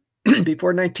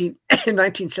before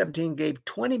 1917 gave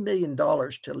 $20 million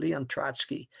to Leon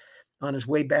Trotsky on his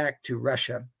way back to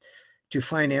Russia to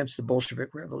finance the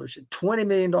Bolshevik Revolution. $20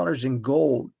 million in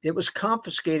gold. It was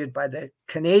confiscated by the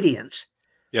Canadians.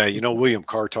 Yeah, William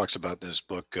Carr talks about in his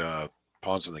book,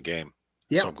 Pawns in the Game.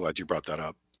 Yeah. So I'm glad you brought that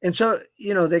up. And so,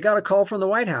 they got a call from the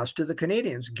White House to the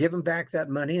Canadians, give him back that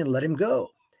money and let him go.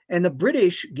 And the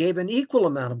British gave an equal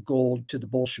amount of gold to the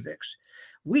Bolsheviks.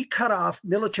 We cut off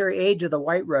military aid to the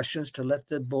White Russians to let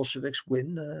the Bolsheviks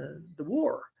win the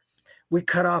war. We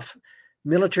cut off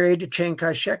military aid to Chiang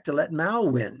Kai-shek to let Mao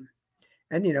win.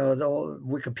 And, the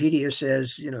Wikipedia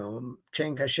says,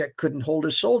 Chiang Kai-shek couldn't hold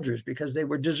his soldiers because they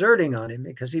were deserting on him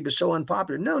because he was so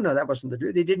unpopular. No, that wasn't the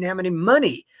truth. They didn't have any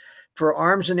money for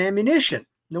arms and ammunition.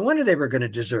 No wonder they were going to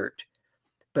desert.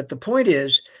 But the point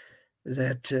is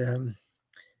that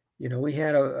We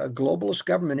had a globalist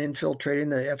government infiltrating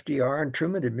the FDR and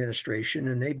Truman administration,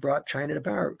 and they brought China to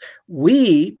power.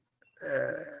 We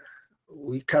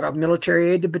cut off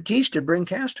military aid to Batista to bring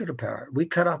Castro to power. We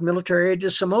cut off military aid to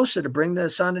Somoza to bring the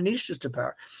Sandinistas to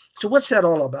power. So what's that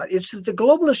all about? It's that the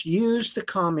globalists use the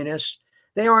communists.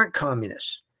 They aren't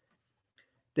communists.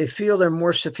 They feel they're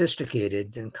more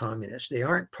sophisticated than communists. They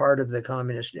aren't part of the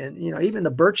communist. And, even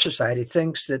the Birch Society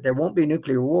thinks that there won't be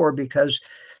nuclear war because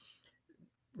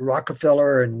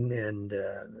Rockefeller and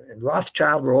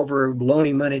Rothschild were over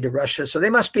loaning money to Russia. So they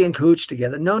must be in cahoots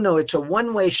together. No, it's a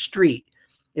one-way street.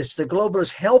 It's the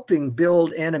globalists helping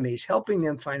build enemies, helping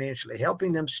them financially,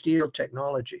 helping them steal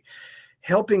technology,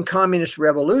 helping communist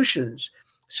revolutions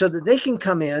so that they can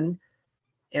come in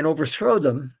and overthrow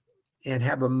them and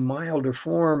have a milder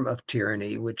form of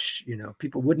tyranny, which,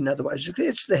 people wouldn't otherwise.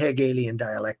 It's the Hegelian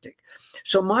dialectic.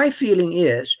 So my feeling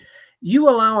is you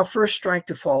allow a first strike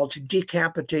to fall to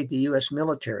decapitate the U.S.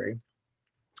 military.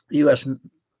 The U.S.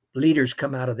 leaders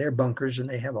come out of their bunkers, and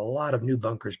they have a lot of new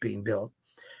bunkers being built.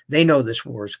 They know this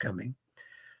war is coming.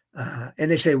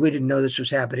 And they say, we didn't know this was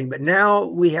happening. But now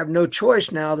we have no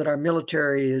choice now that our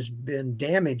military has been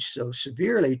damaged so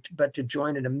severely, but to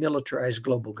join in a militarized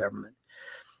global government.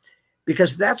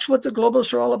 Because that's what the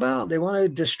globalists are all about. They want to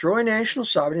destroy national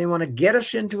sovereignty. They want to get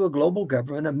us into a global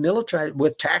government, a military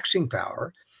with taxing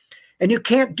power. And you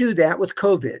can't do that with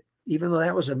COVID, even though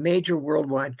that was a major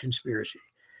worldwide conspiracy.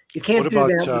 You can't do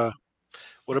that.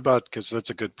 What about, because that's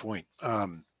a good point.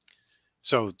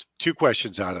 So two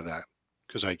questions out of that,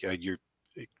 because you're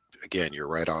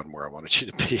right on where I wanted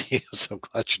you to be. So I'm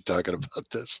glad you're talking about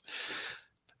this.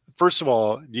 First of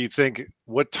all, do you think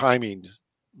what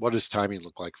does timing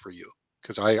look like for you?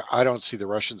 Because I don't see the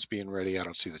Russians being ready. I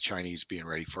don't see the Chinese being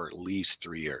ready for at least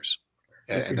 3 years.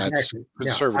 And that's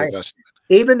conservative estimate.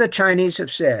 Even the Chinese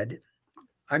have said,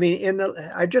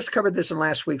 I just covered this in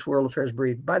last week's World Affairs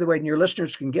Brief. By the way, your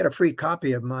listeners can get a free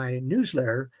copy of my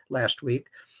newsletter last week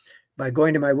by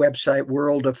going to my website,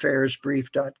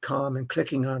 worldaffairsbrief.com, and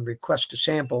clicking on Request a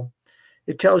Sample.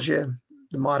 It tells you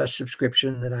the modest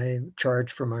subscription that I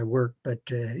charge for my work, but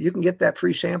you can get that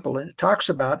free sample. And it talks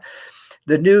about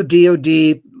the new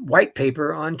DOD white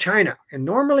paper on China. And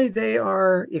normally they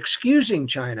are excusing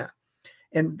China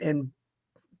and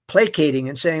placating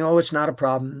and saying, oh, it's not a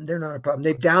problem. They're not a problem.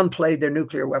 They've downplayed their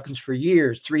nuclear weapons for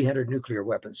years, 300 nuclear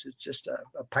weapons. It's just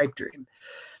a pipe dream.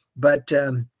 But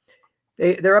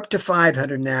they're up to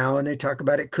 500 now, and they talk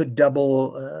about it could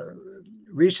double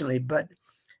recently. But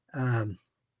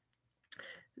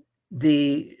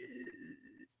the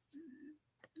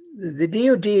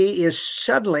DOD is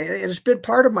suddenly, it's been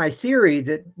part of my theory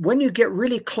that when you get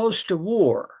really close to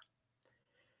war,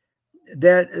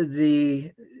 that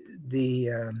the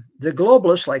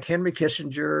globalists like Henry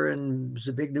Kissinger and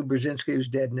Zbigniew Brzezinski, who's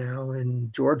dead now,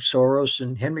 and George Soros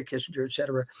and Henry Kissinger, et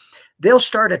cetera, they'll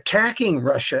start attacking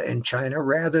Russia and China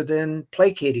rather than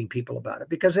placating people about it,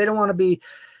 because they don't want to be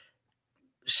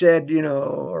said,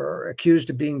 or accused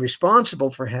of being responsible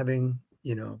for having,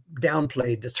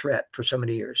 downplayed the threat for so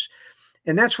many years.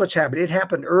 And that's what's happened. It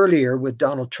happened earlier with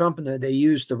Donald Trump, and they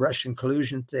used the Russian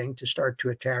collusion thing to start to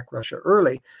attack Russia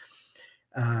early.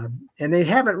 And they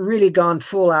haven't really gone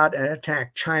full out and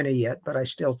attacked China yet, but I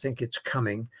still think it's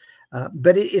coming.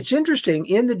 But it's interesting.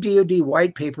 In the DOD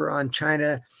white paper on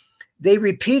China, they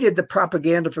repeated the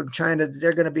propaganda from China that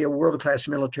they're going to be a world-class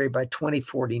military by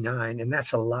 2049, and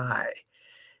that's a lie.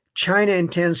 China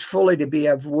intends fully to be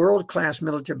a world-class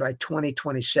military by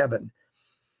 2027.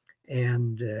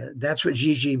 And that's what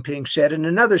Xi Jinping said in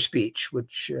another speech,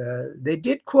 which they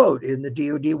did quote in the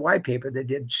DOD white paper. They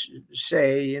did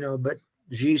say, but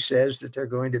Xi says that they're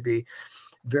going to be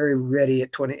very ready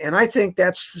at 20. And I think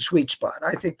that's the sweet spot.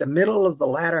 I think the middle of the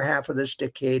latter half of this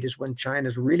decade is when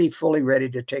China's really fully ready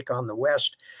to take on the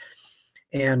West.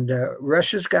 And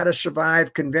Russia's got to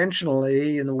survive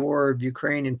conventionally in the war of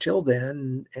Ukraine until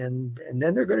then, and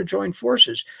then they're going to join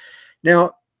forces.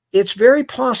 Now, it's very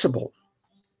possible.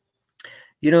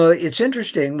 It's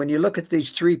interesting when you look at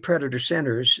these three predator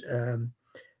centers.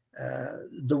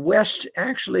 The West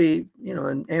actually,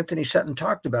 and Anthony Sutton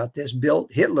talked about this,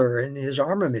 built Hitler and his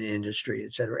armament industry,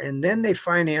 et cetera. And then they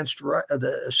financed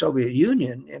the Soviet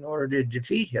Union in order to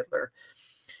defeat Hitler.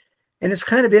 And it's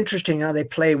kind of interesting how they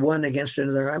play one against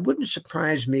another. It wouldn't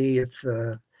surprise me if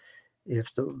the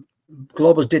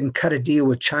globals didn't cut a deal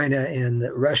with China and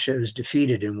that Russia was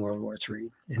defeated in World War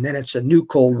III. And then it's a new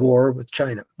Cold War with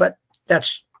China. But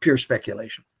that's pure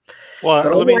speculation.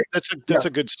 Well, that's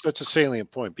a salient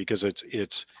point, because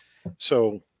it's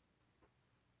so.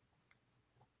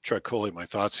 Try to collate my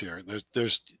thoughts here.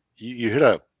 You hit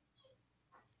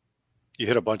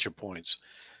a bunch of points.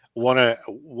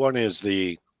 One is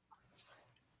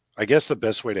I guess the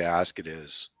best way to ask it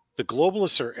is the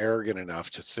globalists are arrogant enough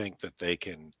to think that they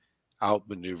can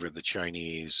outmaneuver the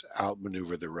Chinese,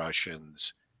 outmaneuver the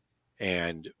Russians.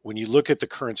 And when you look at the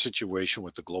current situation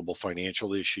with the global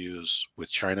financial issues,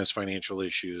 with China's financial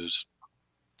issues,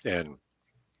 and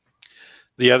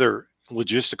the other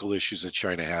logistical issues that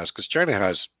China has, because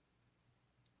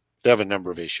they have a number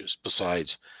of issues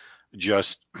besides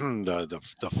just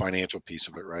the financial piece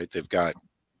of it, right? They've got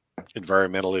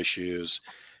environmental issues,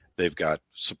 they've got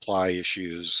supply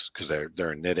issues because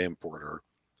they're a net importer.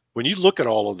 When you look at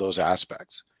all of those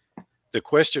aspects, the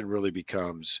question really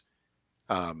becomes,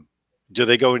 um, do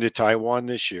they go into Taiwan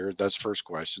this year? That's first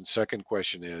question. Second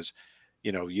question is,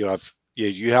 you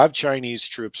have Chinese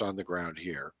troops on the ground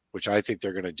here, which I think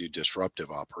they're going to do disruptive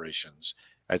operations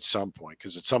at some point,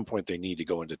 because at some point they need to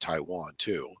go into Taiwan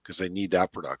too, because they need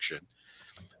that production.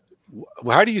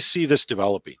 How do you see this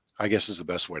developing? I guess is the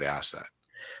best way to ask that.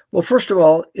 Well, first of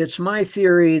all, it's my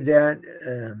theory that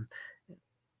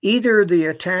either the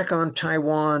attack on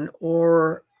Taiwan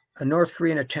or a North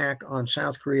Korean attack on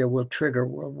South Korea will trigger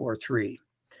World War III,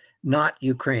 not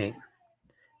Ukraine.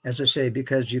 As I say,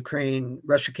 because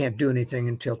Russia can't do anything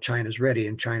until China's ready,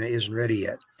 and China isn't ready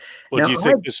yet. Well, do you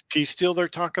think this peace deal they're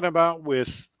talking about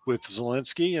with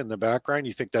Zelensky in the background,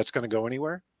 you think that's going to go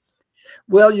anywhere?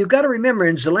 Well, you've got to remember,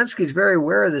 and Zelensky's very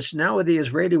aware of this now with the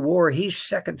Israeli war. He's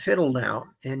second fiddle now,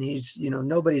 and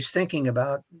nobody's thinking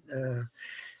about.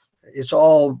 It's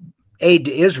all aid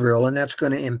to Israel, and that's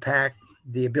going to impact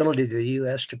the ability of the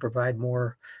U.S. to provide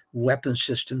more weapon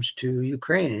systems to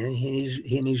Ukraine, and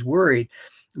he's worried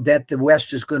that the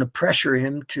West is going to pressure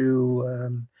him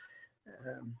to.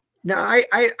 Now,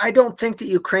 I don't think that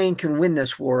Ukraine can win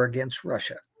this war against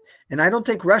Russia. And I don't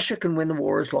think Russia can win the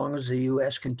war as long as the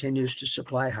U.S. continues to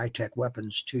supply high-tech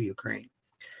weapons to Ukraine.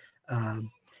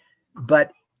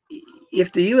 But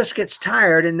if the U.S. gets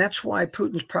tired, and that's why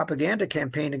Putin's propaganda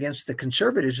campaign against the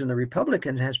conservatives and the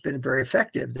Republicans has been very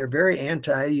effective. They're very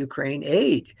anti-Ukraine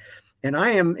aid. And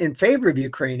I am in favor of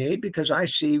Ukraine aid because I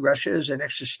see Russia as an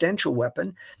existential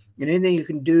weapon. And anything you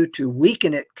can do to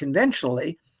weaken it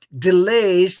conventionally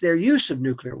delays their use of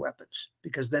nuclear weapons,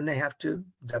 because then they have to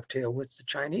dovetail with the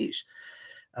Chinese.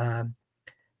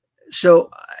 So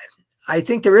I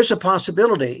think there is a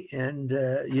possibility, and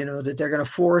that they're going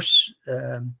to force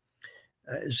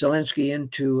Zelensky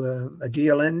into a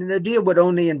deal, and the deal would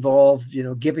only involve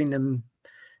giving them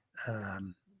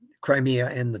Crimea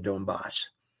and the Donbass.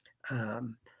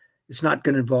 It's not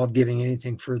going to involve giving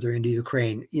anything further into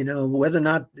Ukraine. Whether or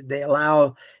not they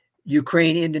allow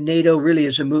Ukraine into NATO really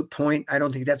is a moot point. I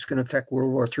don't think that's going to affect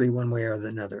World War III one way or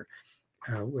another.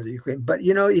 Whether Ukraine, but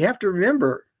you have to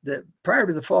remember that prior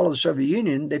to the fall of the Soviet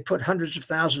Union, they put hundreds of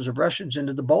thousands of Russians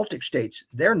into the Baltic states.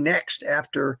 They're next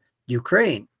after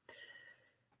Ukraine.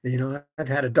 I've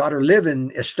had a daughter live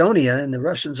in Estonia, and the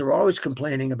Russians are always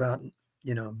complaining about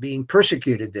being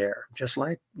persecuted there, just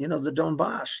like the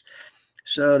Donbass.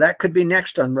 So that could be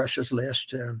next on Russia's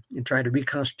list in trying to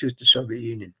reconstitute the Soviet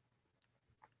Union.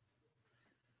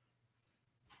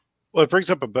 Well, it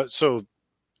brings up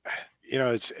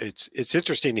it's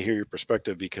interesting to hear your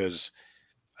perspective, because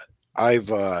I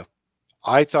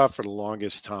thought for the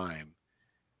longest time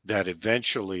that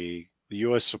eventually the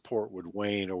U.S. support would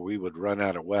wane, or we would run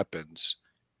out of weapons.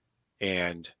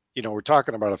 And we're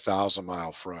talking about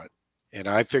 1,000-mile front, and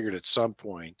I figured at some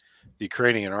point the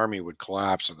Ukrainian army would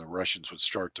collapse and the Russians would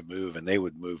start to move, and they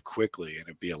would move quickly, and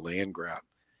it'd be a land grab.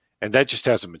 And that just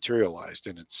hasn't materialized,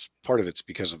 and part of it's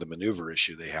because of the maneuver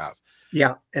issue they have.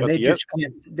 Yeah, and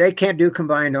they can't do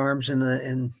combined arms,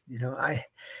 and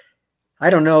I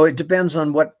don't know. It depends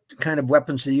on what kind of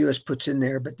weapons the U.S. puts in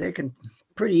there, but they can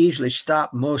pretty easily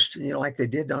stop most, like they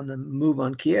did on the move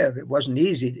on Kiev. It wasn't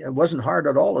easy. It wasn't hard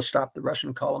at all to stop the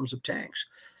Russian columns of tanks.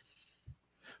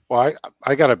 Well,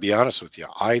 I got to be honest with you.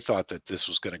 I thought that this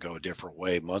was going to go a different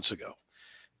way months ago,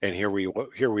 and here we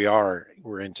are.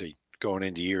 We're going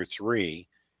into year 3,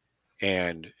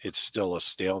 and it's still a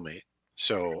stalemate.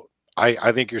 So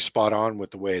I think you're spot on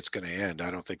with the way it's going to end. I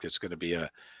don't think it's going to be a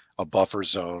buffer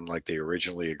zone like they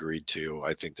originally agreed to.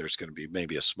 I think there's going to be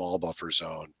maybe a small buffer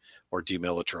zone or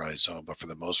demilitarized zone, but for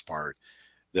the most part,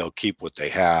 they'll keep what they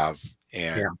have,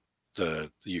 and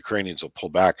the Ukrainians will pull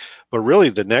back. But really,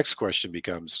 the next question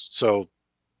becomes, so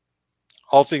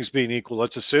all things being equal,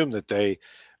 let's assume that they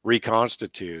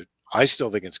reconstitute. I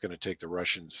still think it's going to take the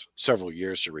Russians several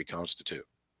years to reconstitute.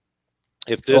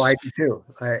 If this, I do too.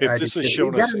 If this has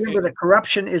shown us, us, remember the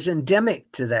corruption is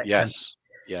endemic to that country.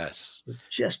 Yes.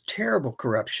 Just terrible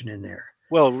corruption in there.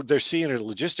 Well, they're seeing it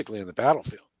logistically in the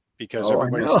battlefield, because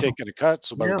everybody's taking a cut.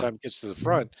 So by the time it gets to the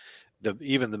front,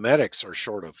 even the medics are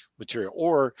short of material,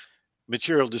 or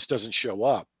material just doesn't show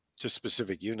up to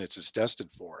specific units it's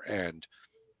destined for, and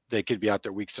they could be out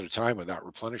there weeks at a time without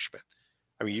replenishment.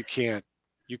 I mean, you can't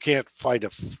fight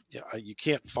you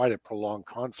can't fight a prolonged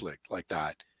conflict like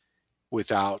that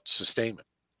without sustainment.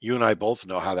 You and I both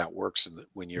know how that works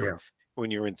Yeah.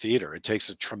 when you're in theater. It takes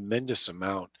a tremendous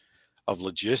amount of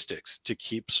logistics to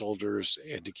keep soldiers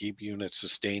and to keep units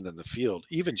sustained in the field,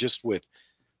 even just with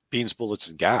beans, bullets,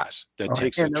 and gas. That Oh,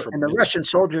 takes a and the tremendous Russian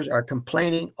soldiers are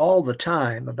complaining all the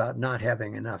time about not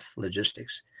having enough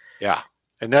logistics. yeah.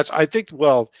 And that's I think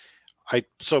well, I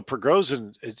so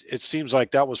Prigozhin it seems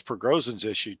like that was Prigozhin's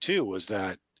issue too, was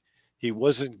that he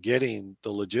wasn't getting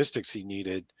the logistics he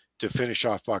needed to finish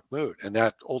off Bakhmut, and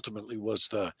that ultimately was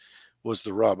the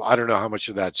rub. I don't know how much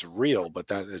of that's real, but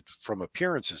from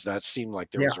appearances, that seemed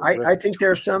like there Yeah, was a I rift think between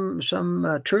there's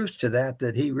some truth to that.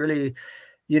 That he really,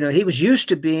 he was used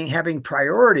to being having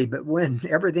priority, but when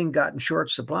everything got in short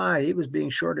supply, he was being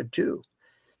shorted too.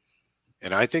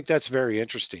 and I think that's very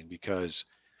interesting because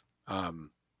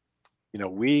um,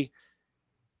 we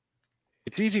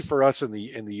it's easy for us in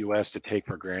the U.S. to take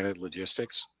for granted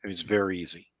logistics. I mean, it's very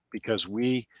easy because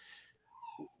we've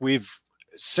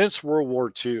since World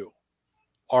War II,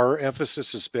 our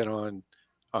emphasis has been on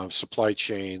supply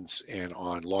chains and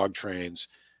on log trains.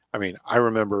 I mean, I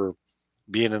remember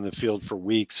being in the field for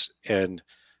weeks and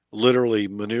literally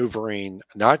maneuvering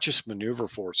not just maneuver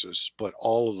forces, but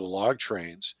all of the log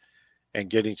trains and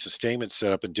getting sustainment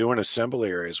set up and doing assembly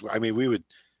areas. I mean, we would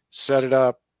set it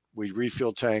up, we'd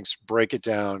refuel tanks, break it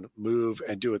down, move,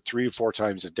 and do it 3 or 4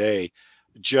 times a day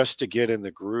just to get in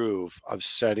the groove of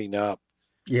setting up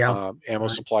Yeah. ammo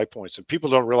Right. supply points. And people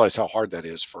don't realize how hard that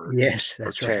is Yes, for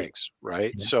that's right. tanks,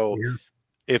 right? Yeah. So Yeah.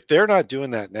 if they're not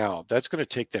doing that now, that's going to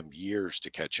take them years to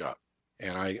catch up.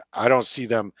 And I don't see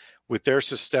them with their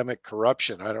systemic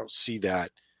corruption. I don't see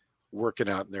that working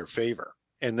out in their favor.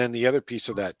 And then the other piece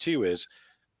of that too is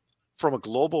from a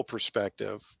global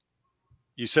perspective,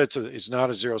 you said it's not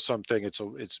a zero sum thing.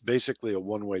 It's basically a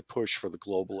one way push for the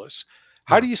globalists.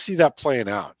 How Yeah. do you see that playing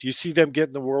out? Do you see them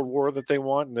getting the world war that they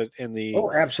want in the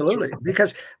Oh, absolutely.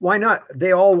 Because why not?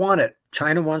 They all want it.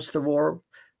 China wants the war,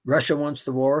 Russia wants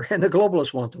the war, and the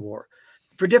globalists want the war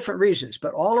for different reasons.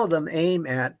 But all of them aim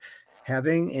at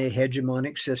having a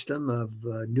hegemonic system of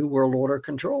New World Order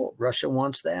control. Russia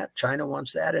wants that. China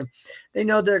wants that. And they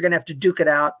know they're going to have to duke it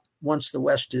out once the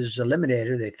West is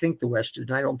eliminated. They think the West is,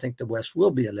 and I don't think the West will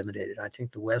be eliminated. I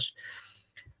think the West,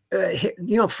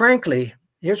 frankly,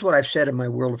 here's what I've said in my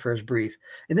World Affairs brief,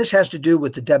 and this has to do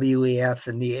with the WEF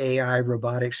and the AI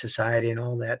Robotics Society and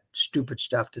all that stupid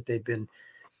stuff that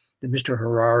Mr.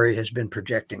 Harari has been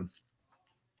projecting.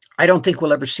 I don't think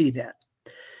we'll ever see that.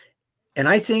 And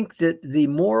I think that the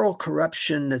moral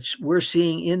corruption that we're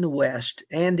seeing in the West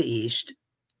and the East,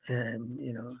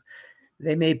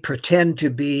 they may pretend to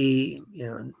be,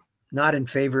 not in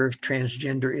favor of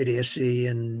transgender idiocy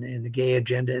and the gay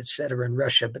agenda, et cetera, in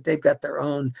Russia, but they've got their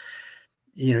own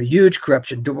huge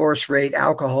corruption. Divorce rate,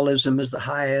 alcoholism is the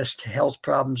highest. Health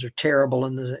problems are terrible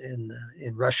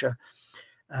in Russia.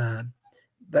 Uh,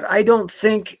 but I don't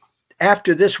think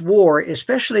after this war,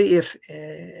 especially if,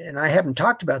 and I haven't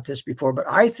talked about this before, but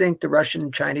I think the Russian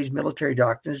and Chinese military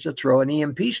doctrine is to throw an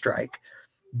EMP strike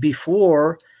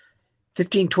before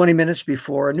 15, 20 minutes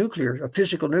before a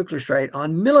physical nuclear strike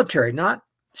on military, not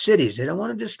cities. They don't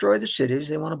want to destroy the cities.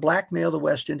 They want to blackmail the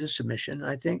West into submission.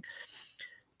 I think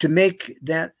to make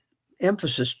that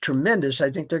emphasis tremendous,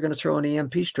 I think they're going to throw an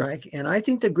EMP strike. And I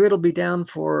think the grid will be down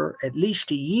for at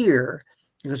least a year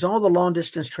because all the long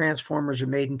distance transformers are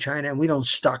made in China and we don't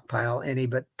stockpile any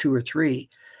but 2 or 3.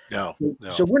 no, So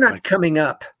no. we're not coming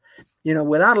up,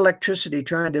 without electricity,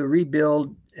 trying to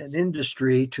rebuild an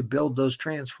industry to build those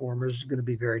transformers is going to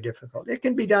be very difficult. It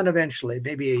can be done eventually,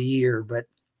 maybe a year. But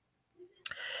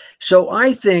so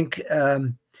I think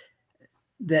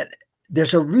that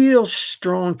there's a real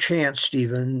strong chance,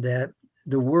 Stephen, that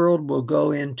the world will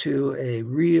go into a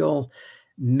real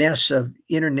mess of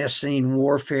internecine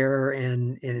warfare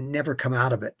and never come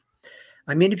out of it.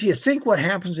 I mean, if you think what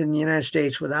happens in the United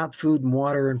States without food and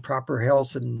water and proper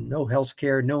health and no health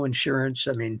care, no insurance,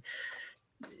 I mean,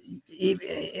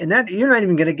 and that you're not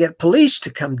even going to get police to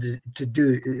come to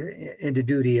do into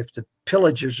duty if the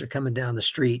pillagers are coming down the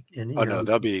street. And Oh no,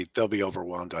 they'll be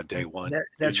overwhelmed on day one.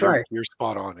 that's You're right. you're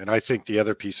spot on, and I think the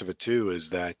other piece of it too is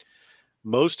that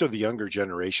most of the younger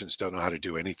generations don't know how to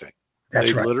do anything.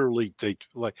 That's right. They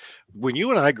like when you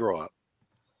and I grow up.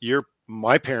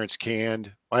 My parents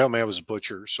canned. My old man was a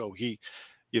butcher, so he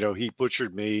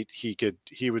butchered meat. He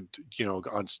would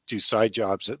do side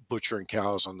jobs at butchering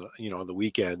cows on the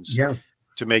weekends Yeah.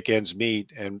 to make ends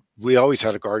meet. And we always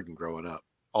had a garden growing up,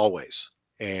 always.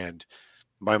 And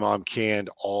my mom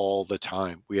canned all the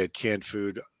time. We had canned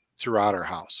food throughout our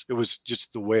house. It was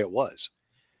just the way it was.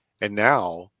 And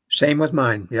now, Same with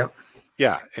mine. Yep.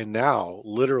 yeah, and now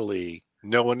literally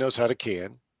no one knows how to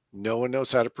can. No one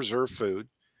knows how to preserve food.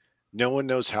 No one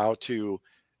knows how to.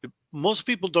 Most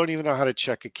people don't even know how to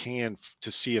check a can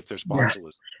to see if there's Yeah.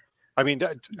 botulism. I mean,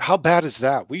 how bad is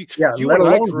that? Yeah. You and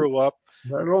I grew up.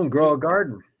 Let alone grow We, a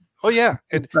garden. oh yeah,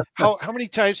 and how many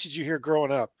times did you hear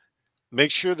growing up?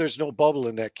 Make sure there's no bubble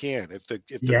in that can. Yeah. The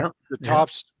Yeah.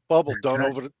 top's bubbled, That's don't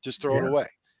right. over just throw it Yeah. away.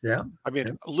 Yeah. I mean,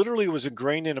 Yeah. literally, it was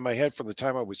ingrained into my head from the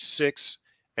time I was 6.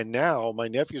 And now my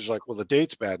nephews are like, "Well, the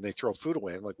date's bad," and they throw food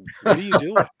away. I'm like, "What are you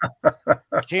doing?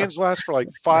 Cans last for like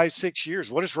 5, 6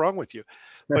 years. What is wrong with you?"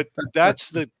 But that's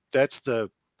the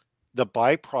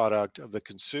byproduct of the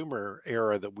consumer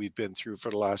era that we've been through for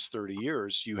the last 30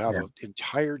 years. You have Yeah.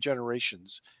 entire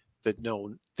generations that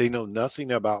know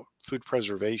nothing about food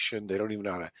preservation. They don't even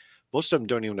know how to. Most of them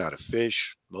don't even know how to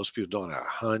fish. Most people don't know how to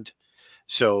hunt.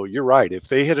 So you're right. If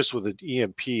they hit us with an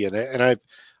EMP,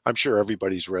 I'm sure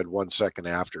everybody's read 1 Second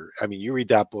After. I mean, you read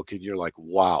that book and you're like,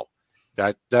 wow,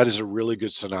 that is a really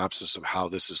good synopsis of how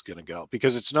this is going to go,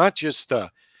 because it's not just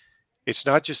the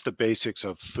basics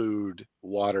of food,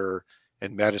 water,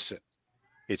 and medicine.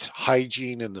 It's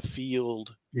hygiene in the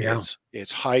field. Yeah.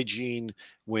 It's hygiene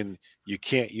when you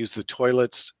can't use the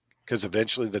toilets, because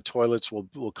eventually the toilets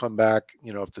will come back.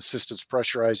 If the system's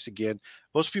pressurized again,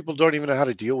 most people don't even know how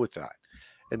to deal with that.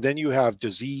 And then you have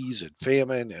disease and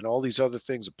famine and all these other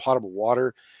things, and potable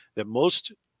water that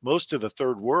most of the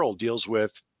third world deals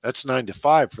with. That's 9 to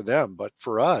 5 for them, but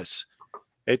for us,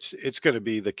 it's going to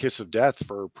be the kiss of death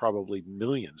for probably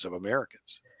millions of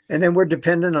Americans. And then we're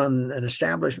dependent on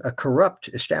a corrupt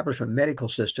establishment medical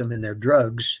system and their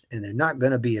drugs, and they're not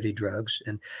going to be any drugs.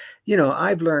 And,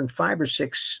 I've learned 5 or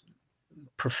 6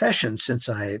 professions since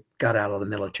I got out of the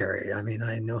military. I mean,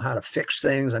 I know how to fix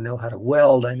things. I know how to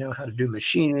weld. I know how to do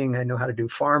machining. I know how to do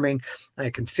farming.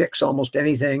 I can fix almost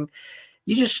anything.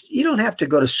 You don't have to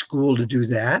go to school to do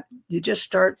that. You just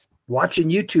start watching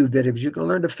YouTube videos. You can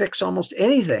learn to fix almost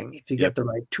anything if you Yep. get the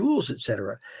right tools,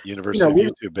 etc. University of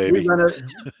YouTube,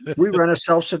 We baby. run a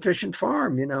self-sufficient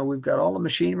farm. We've got all the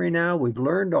machinery now. We've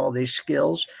learned all these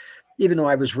skills. Even though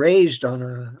I was raised on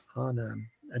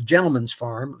a gentleman's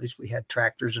farm, at least we had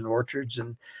tractors and orchards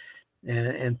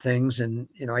and things. And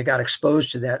I got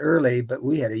exposed to that early. But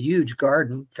we had a huge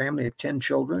garden, family of 10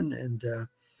 children, and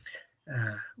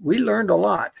we learned a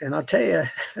lot. And I'll tell you,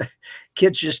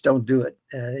 kids just don't do it.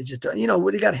 They just don't.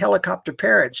 They got helicopter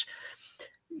parents.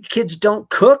 Kids don't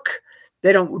cook.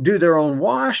 They don't do their own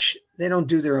wash. They don't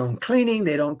do their own cleaning.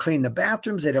 They don't clean the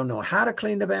bathrooms. They don't know how to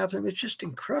clean the bathroom. It's just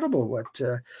incredible what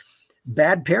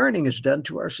bad parenting has done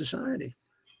to our society.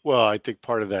 Well, I think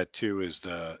part of that too is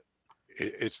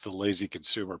it's the lazy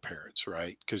consumer parents,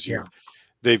 right? Because Yeah.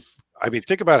 they've I mean,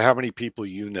 think about how many people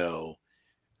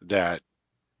that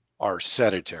are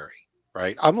sedentary,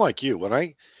 right? I'm like you. When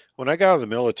I got out of the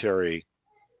military,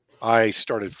 I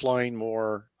started flying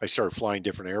more. I started flying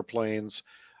different airplanes.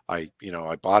 I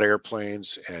bought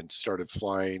airplanes and started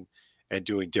flying and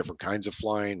doing different kinds of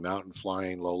flying, mountain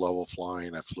flying, low level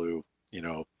flying. I flew, you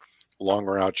know, long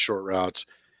routes, short routes,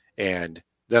 and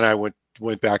then I went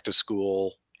back to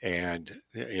school, and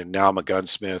now I'm a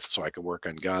gunsmith, so I can work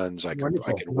on guns. I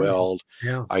Wonderful. can Wonderful. weld,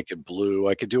 Yeah. I can blue,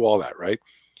 I could do all that, right?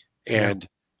 Yeah. And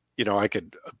I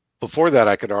could, before that,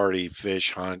 I could already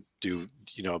fish, hunt, do,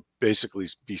 basically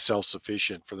be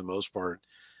self-sufficient for the most part.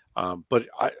 But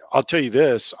I'll tell you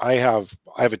this: I have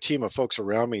a team of folks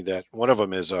around me that one of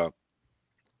them is a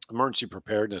emergency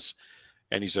preparedness,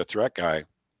 and he's a threat guy,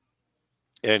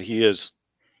 and he's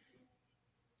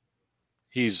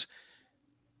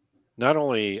not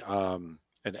only an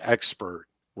expert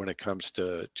when it comes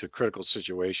to critical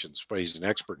situations, but he's an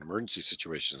expert in emergency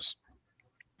situations.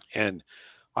 And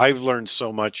I've learned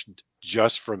so much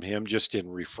just from him, just in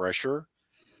refresher.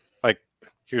 Like,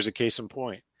 here's a case in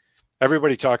point.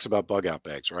 Everybody talks about bug out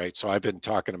bags, right? So I've been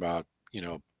talking about,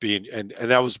 being, and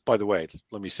that was, by the way,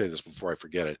 let me say this before I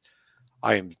forget it.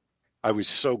 I am, I was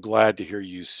so glad to hear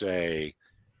you say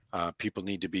people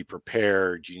need to be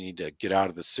prepared. You need to get out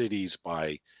of the cities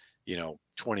by,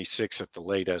 26 at the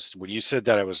latest. When you said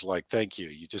that, I was like, thank you.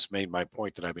 You just made my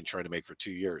point that I've been trying to make for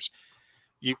 2 years.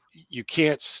 You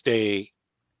can't stay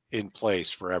in place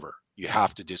forever. You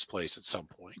have to displace at some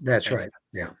point. That's And right.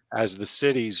 Yeah. as the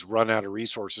cities run out of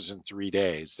resources in 3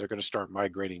 days, they're going to start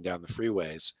migrating down the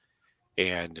freeways,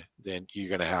 and then you're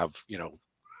going to have,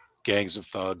 gangs of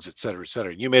thugs, et cetera, et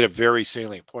cetera. You made a very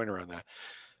salient point around that.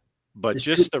 But It's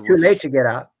too, just the too late to get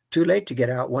out. too late to get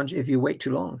out once if you wait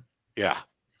too long. Yeah.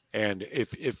 And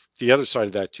if the other side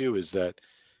of that too is that,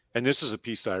 and this is a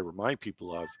piece that I remind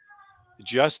people of,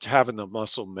 just having the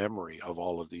muscle memory of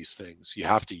all of these things. You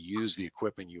have to use the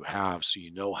equipment you have so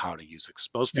you know how to use it. 'Cause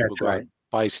most people That's go out right. and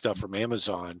buy stuff from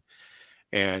Amazon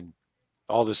and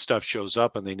all this stuff shows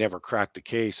up and they never crack the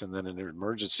case. And then in an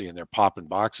emergency and they're popping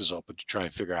boxes open to try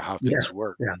and figure out how Yeah, things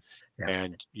work. yeah, yeah,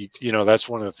 And that's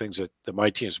one of the things that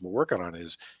my team's been working on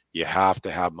is you have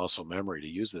to have muscle memory to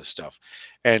use this stuff.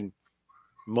 And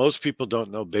most people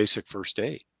don't know basic first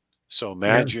aid. So yeah.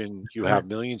 imagine That's you right. have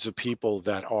millions of people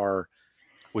that are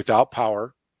without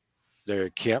power. They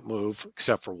can't move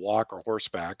except for walk or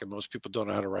horseback, and most people don't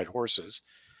know how to ride horses.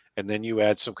 And then you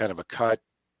add some kind of a cut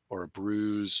or a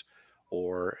bruise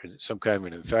or some kind of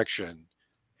an infection,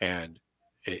 and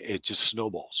it just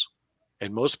snowballs.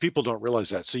 And most people don't realize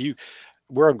that. So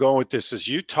where I'm going with this is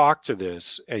you talk to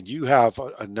this, and you have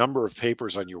a number of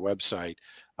papers on your website,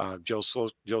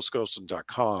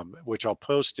 joelskousen.com, which I'll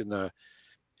post in the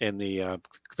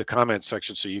comment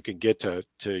section so you can get to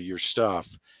your stuff.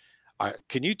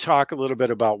 Can you talk a little bit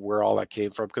about where all that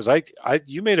came from? Because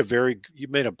you made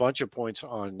a bunch of points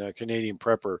on Canadian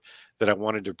Prepper that I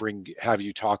wanted to have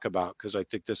you talk about because I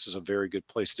think this is a very good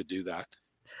place to do that.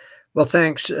 Well,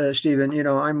 thanks, Stephen.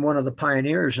 I'm one of the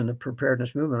pioneers in the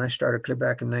preparedness movement. I started clear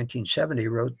back in 1970,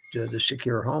 wrote The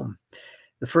Secure Home.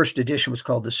 The first edition was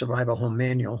called the Survival Home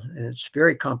Manual, and it's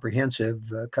very comprehensive,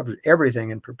 covers everything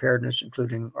in preparedness,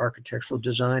 including architectural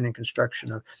design and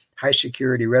construction of high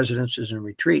security residences and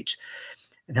retreats,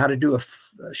 and how to do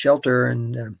a shelter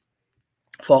and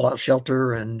fallout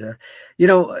shelter. And,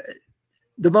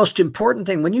 the most important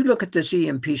thing when you look at this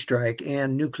EMP strike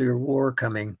and nuclear war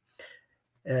coming,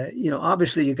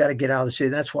 obviously you got to get out of the city.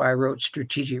 That's why I wrote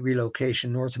Strategic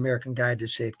Relocation, North American Guide to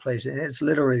Safe Places. And it's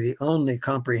literally the only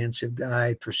comprehensive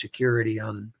guide for security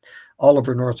on all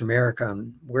over North America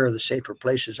on where the safer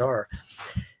places are.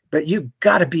 But you've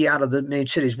got to be out of the main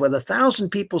cities. With 1,000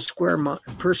 people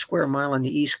per square mile on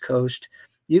the East Coast,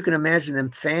 you can imagine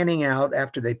them fanning out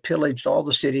after they pillaged all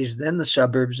the cities, then the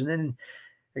suburbs, and then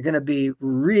they're going to be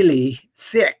really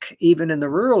thick, even in the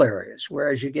rural areas.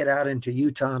 Whereas you get out into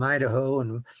Utah and Idaho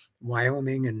and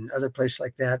Wyoming and other places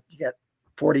like that, you got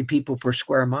 40 people per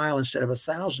square mile instead of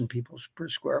 1,000 people per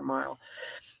square mile.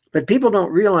 But people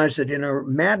don't realize that in a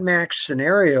Mad Max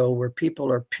scenario where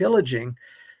people are pillaging,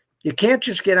 you can't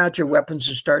just get out your weapons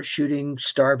and start shooting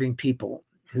starving people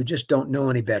who just don't know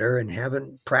any better and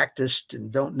haven't practiced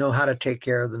and don't know how to take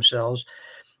care of themselves.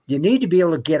 You need to be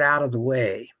able to get out of the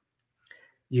way.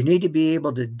 You need to be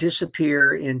able to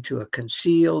disappear into a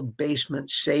concealed basement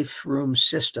safe room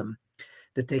system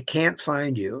that they can't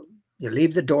find you. You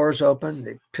leave the doors open,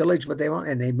 they pillage what they want,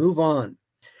 and they move on.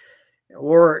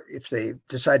 Or if they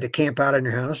decide to camp out in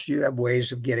your house, you have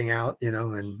ways of getting out,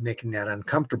 and making that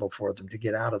uncomfortable for them to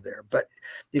get out of there. But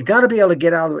you've got to be able to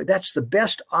get out of the way. That's the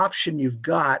best option you've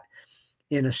got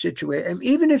in a situation. And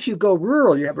even if you go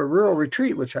rural, you have a rural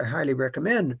retreat, which I highly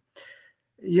recommend.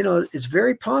 It's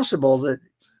very possible that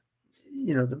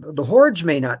the hordes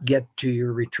may not get to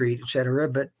your retreat, et cetera,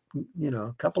 but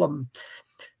a couple of them,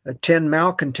 10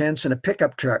 malcontents in a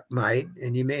pickup truck might,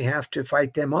 and you may have to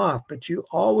fight them off. But you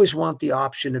always want the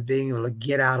option of being able to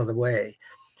get out of the way,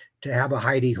 to have a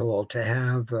hidey hole, to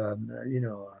have,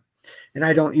 and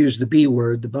I don't use the B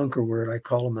word, the bunker word. I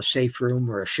call them a safe room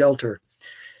or a shelter.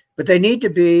 But they need to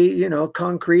be,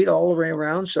 concrete all the way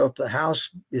around. So if the house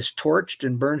is torched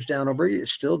and burns down over you, it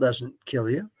still doesn't kill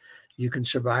you. You can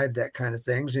survive that kind of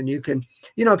things. And you can,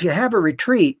 if you have a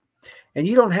retreat and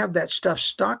you don't have that stuff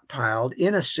stockpiled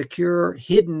in a secure,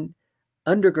 hidden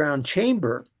underground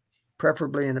chamber,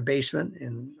 preferably in a basement,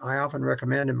 and I often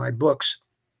recommend in my books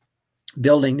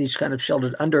building these kind of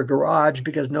shelters under a garage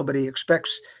because nobody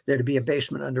expects there to be a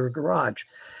basement under a garage.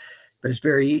 But it's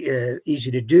very easy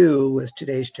to do with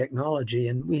today's technology.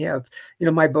 And we have,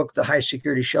 my book, The High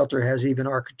Security Shelter, has even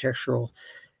architectural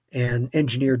and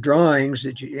engineered drawings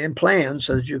and plans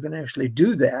so that you can actually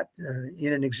do that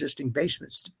in an existing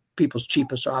basement. It's people's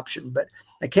cheapest option. But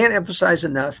I can't emphasize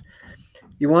enough,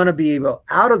 you want to be able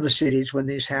out of the cities when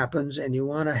this happens, and you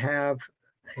want to have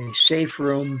a safe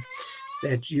room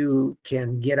that you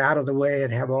can get out of the way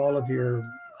and have all of your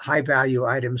high value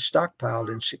items stockpiled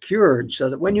and secured so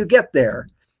that when you get there,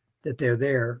 that they're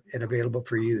there and available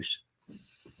for use.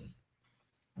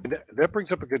 That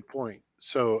brings up a good point.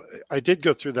 So I did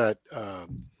go through that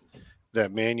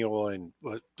manual, and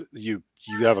you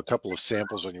have a couple of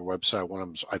samples on your website. One of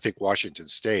them's, I think, Washington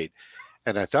State,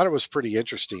 and I thought it was pretty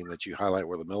interesting that you highlight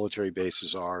where the military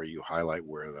bases are. You highlight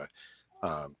where the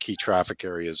key traffic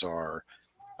areas are.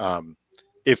 Um,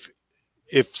 if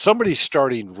if somebody's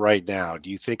starting right now, do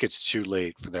you think it's too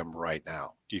late for them right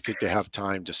now? Do you think they have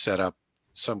time to set up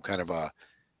some kind of a,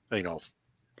 you know,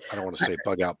 I don't want to say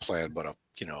bug out plan, but a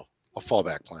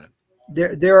fallback plan?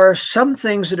 There are some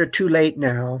things that are too late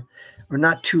now, or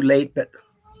not too late, but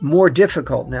more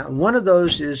difficult now. One of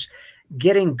those is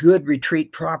getting good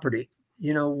retreat property.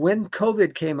 When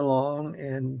COVID came along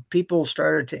and people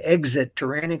started to exit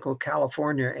tyrannical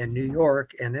California and New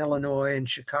York and Illinois and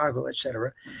Chicago, et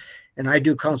cetera, and I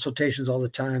do consultations all the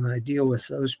time, and I deal with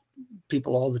those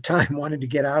people all the time wanting to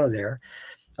get out of there.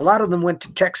 A lot of them went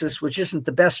to Texas, which isn't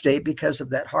the best state because of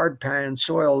that hard pan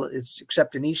soil.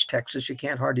 Except in East Texas, you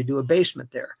can't hardly do a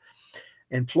basement there.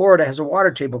 And Florida has a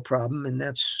water table problem, and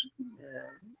that's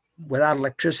without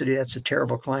electricity, that's a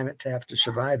terrible climate to have to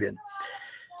survive in.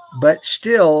 But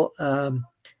still, a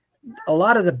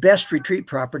lot of the best retreat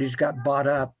properties got bought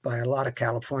up by a lot of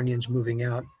Californians moving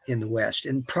out in the West,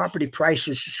 and property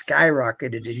prices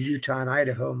skyrocketed in Utah and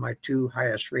Idaho, my two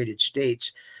highest rated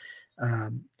states.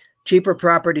 Cheaper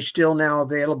property still now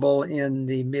available in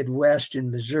the Midwest,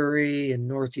 in Missouri and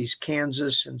Northeast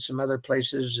Kansas and some other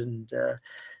places.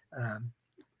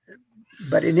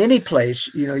 But in any place,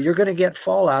 you're going to get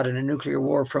fallout in a nuclear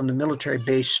war from the military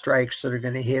base strikes that are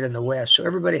going to hit in the West. So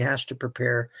everybody has to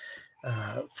prepare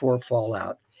for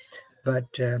fallout. But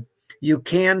you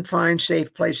can find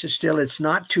safe places still. It's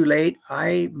not too late.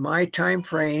 My time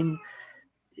frame,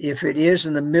 if it is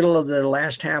in the middle of the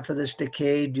last half of this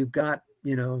decade, you've got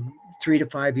 3 to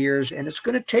 5 years, and it's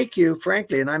going to take you,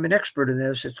 frankly, and I'm an expert in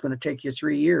this, it's going to take you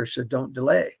 3 years, so don't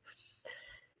delay.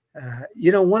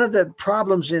 One of the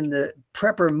problems in the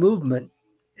prepper movement,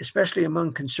 especially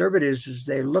among conservatives, is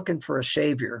they're looking for a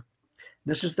savior.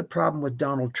 This is the problem with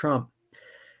Donald Trump.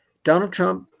 Donald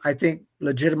Trump, I think,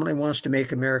 legitimately wants to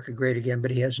make America great again,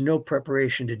 but he has no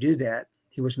preparation to do that.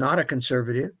 He was not a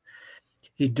conservative.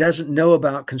 He doesn't know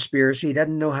about conspiracy. He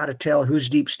doesn't know how to tell who's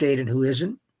deep state and who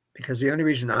isn't, because the only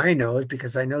reason I know is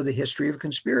because I know the history of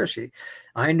conspiracy.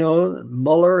 I know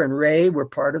Mueller and Wray were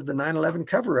part of the 9/11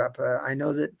 cover-up. I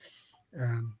know that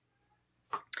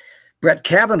Brett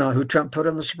Kavanaugh, who Trump put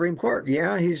on the Supreme Court,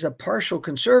 yeah, he's a partial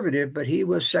conservative, but he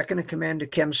was second in command to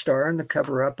Chemstar in the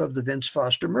cover-up of the Vince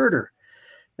Foster murder.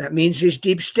 That means he's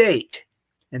deep state.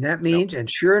 And that means, and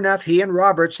sure enough, he and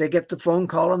Roberts, they get the phone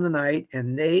call in the night,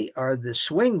 and they are the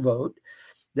swing vote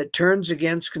that turns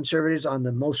against conservatives on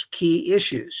the most key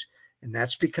issues. And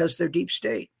that's because they're deep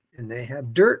state, and they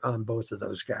have dirt on both of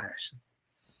those guys.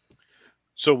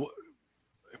 So,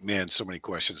 man, so many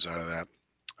questions out of that.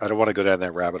 I don't want to go down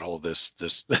that rabbit hole this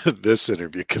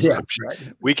interview, because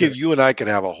you and I can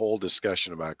have a whole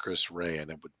discussion about Chris Wray,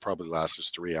 and it would probably last us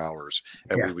 3 hours,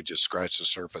 and we would just scratch the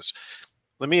surface.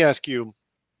 Let me ask you,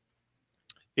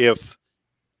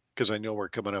 because I know we're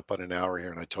coming up on an hour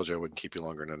here, and I told you I wouldn't keep you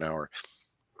longer than an hour.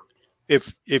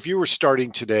 If you were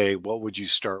starting today, what would you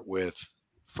start with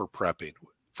for prepping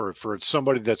for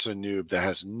somebody that's a noob that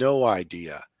has no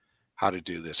idea how to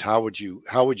do this? How would you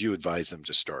advise them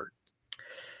to start?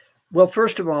 Well,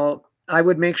 first of all, I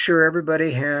would make sure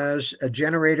everybody has a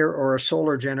generator or a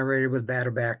solar generator with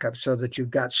battery backup, so that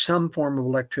you've got some form of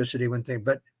electricity when things.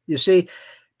 But you see,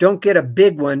 don't get a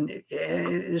big one.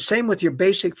 Same with your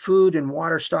basic food and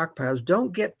water stockpiles.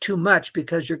 Don't get too much,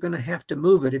 because you're going to have to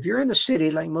move it. If you're in the city,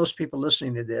 like most people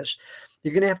listening to this,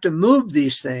 you're going to have to move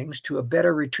these things to a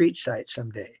better retreat site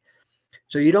someday.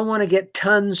 So you don't want to get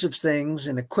tons of things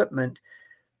and equipment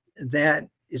that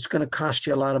it's going to cost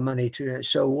you a lot of money to.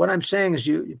 So what I'm saying is,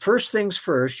 first things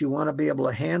first, you want to be able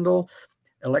to handle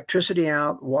electricity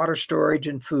out, water storage,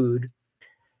 and food.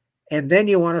 And then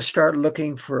you want to start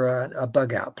looking for a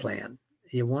bug out plan.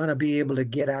 You want to be able to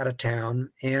get out of town.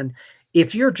 And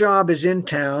if your job is in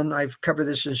town, I've covered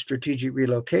this in strategic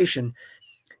relocation,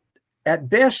 at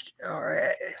best,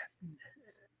 or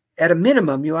at a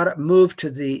minimum, you ought to move to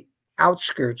the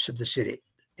outskirts of the city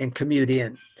and commute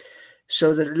in,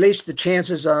 so that at least the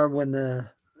chances are when the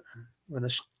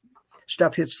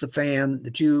stuff hits the fan,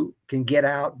 that you can get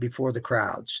out before the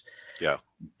crowds. Yeah.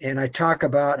 And I talk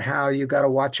about how you got to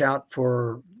watch out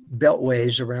for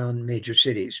beltways around major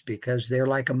cities, because they're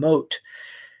like a moat.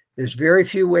 There's very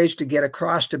few ways to get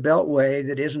across a beltway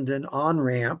that isn't an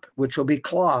on-ramp, which will be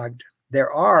clogged.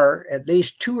 There are at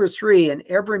least 2 or 3 in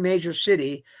every major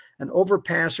city, an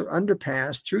overpass or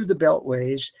underpass through the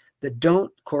beltways that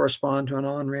don't correspond to an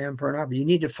on-ramp or an off. You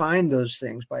need to find those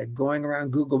things by going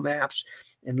around Google Maps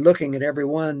and looking at every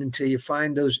one until you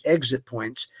find those exit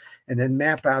points, and then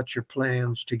map out your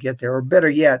plans to get there. Or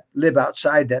better yet, live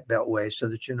outside that beltway so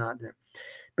that you're not there.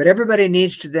 But everybody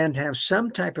needs to then have some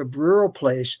type of rural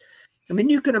place. I mean,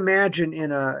 you can imagine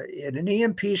in an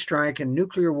EMP strike and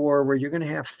nuclear war where you're going to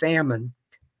have famine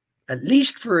at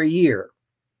least for a year,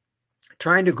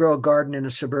 trying to grow a garden in a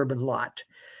suburban lot.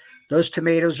 Those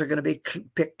tomatoes are going to be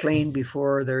picked clean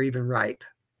before they're even ripe.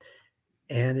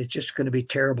 And it's just going to be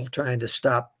terrible trying to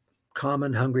stop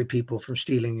common hungry people from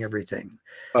stealing everything.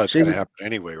 Well, it's So, going to happen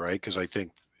anyway, right? Because I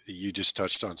think you just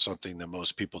touched on something that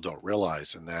most people don't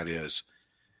realize, and that is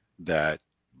that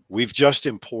we've just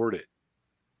imported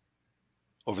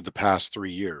over the past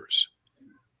 3 years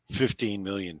 15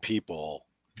 million people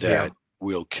yeah, that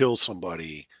will kill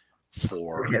somebody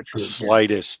for pet the food. Yeah.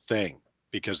 slightest thing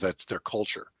because that's their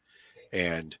culture.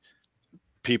 And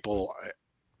people,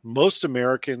 most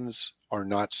Americans are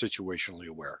not situationally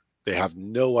aware. They have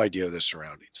no idea of their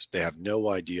surroundings. They have no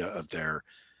idea of their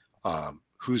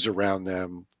who's around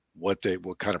them, what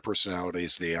kind of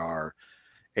personalities they are.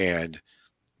 And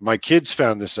my kids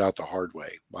found this out the hard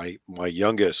way. My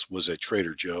youngest was at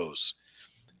Trader Joe's,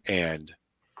 and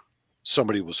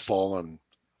somebody was following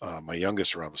my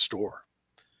youngest around the store,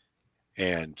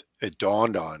 and it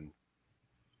dawned on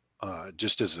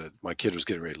just as my kid was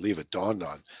getting ready to leave, it dawned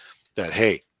on that,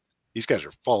 hey, these guys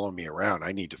are following me around.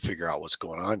 I need to figure out what's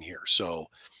going on here. So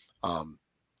um,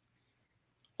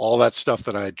 all that stuff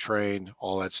that I had trained,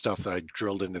 all that stuff that I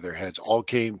drilled into their heads, all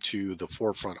came to the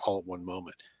forefront all at one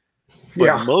moment. But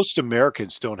Yeah. most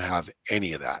Americans don't have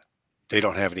any of that. They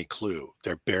don't have any clue.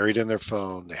 They're buried in their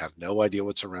phone. They have no idea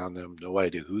what's around them, no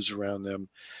idea who's around them.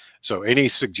 So, any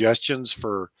suggestions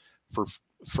for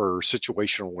for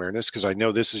situational awareness? Because I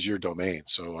know this is your domain,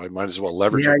 so I might as well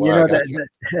leverage Yeah, it while I got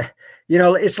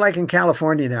you. it's like in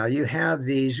California now. You have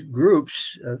these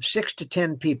groups of 6 to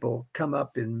 10 people come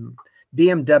up in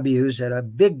BMWs at a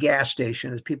big gas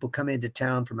station as people come into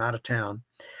town from out of town.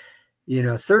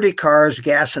 30 cars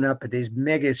gassing up at these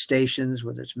mega stations,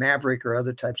 whether it's Maverick or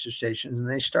other types of stations, and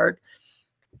they start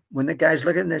when the guys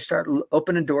look at them, they start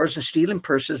opening doors and stealing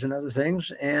purses and other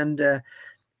things, and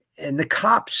the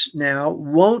cops now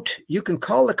won't. You can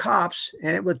call the cops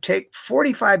and it would take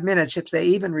 45 minutes if they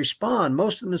even respond.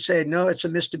 Most of them say, no, it's a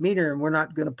misdemeanor and we're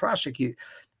not going to prosecute.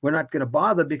 We're not going to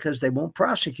bother because they won't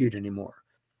prosecute anymore.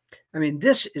 I mean,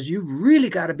 you really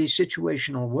got to be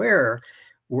situational aware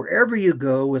wherever you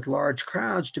go with large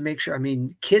crowds to make sure. I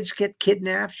mean, kids get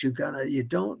kidnapped. You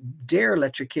don't dare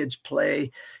let your kids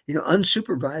play,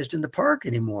 unsupervised in the park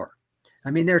anymore. I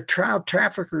mean, there are child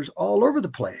traffickers all over the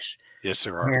place. Yes,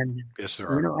 there are. And, Yes, there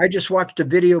are. I just watched a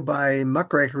video by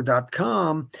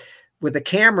muckraker.com with a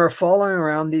camera following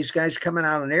around these guys coming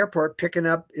out of an airport, picking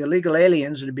up illegal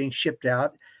aliens that are being shipped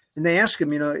out. And they ask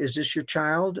them, is this your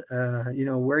child?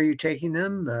 Where are you taking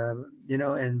them?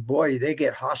 And boy, they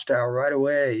get hostile right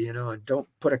away, and don't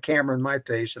put a camera in my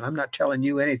face. And I'm not telling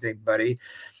you anything, buddy.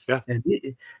 Yeah. And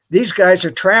these guys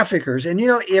are traffickers. And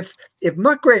if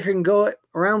Muckraker can go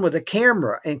around with a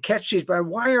camera and catch these, but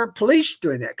why aren't police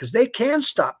doing that? Because they can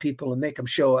stop people and make them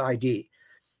show ID.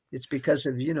 It's because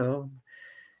of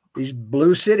these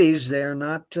blue cities. They're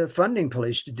not funding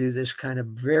police to do this kind of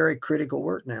very critical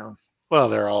work now.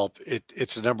 Well,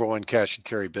 it's the number one cash and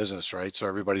carry business, right? So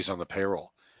everybody's on the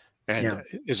payroll. And Yeah.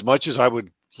 as much as I would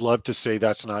love to say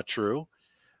that's not true,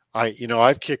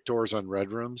 I've kicked doors on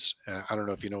red rooms. I don't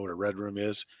know if you know what a red room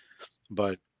is,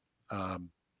 but um,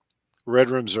 red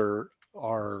rooms are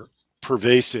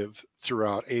pervasive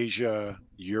throughout Asia,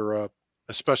 Europe,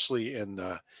 especially in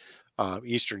the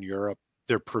Eastern Europe.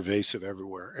 They're pervasive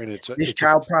everywhere, and This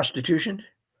child prostitution?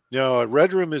 a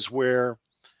red room is where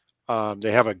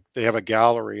they have a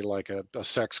gallery like a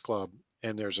sex club,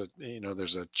 and there's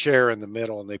a chair in the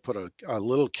middle, and they put a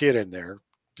little kid in there,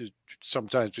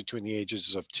 sometimes between the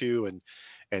ages of 2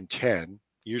 and 10,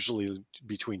 usually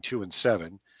between 2 and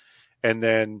 7, and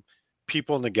then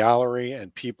people in the gallery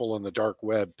and people on the dark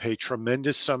web pay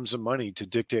tremendous sums of money to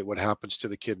dictate what happens to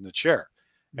the kid in the chair,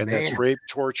 and that's Man, rape,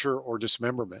 torture, or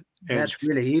dismemberment. And that's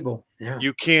really evil. Yeah.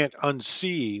 you can't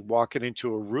unsee walking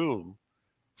into a room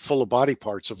full of body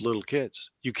parts of little kids.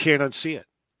 You can't unsee it.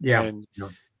 Yeah. And Yeah.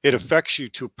 it affects you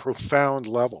to a profound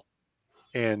level.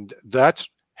 And that's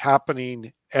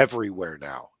happening everywhere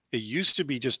now. It used to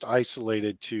be just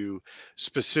isolated to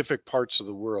specific parts of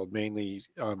the world, mainly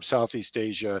Southeast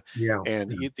Asia Yeah.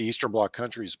 and the Eastern Bloc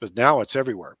countries. But now it's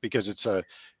everywhere because it's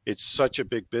such a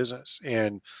big business.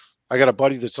 And I got a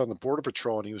buddy that's on the Border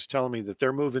Patrol, and he was telling me that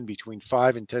they're moving between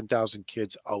 5 and 10,000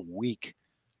 kids a week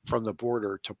from the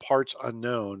border to parts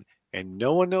unknown, and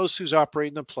no one knows who's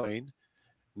operating the plane.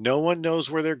 No one knows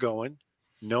where they're going.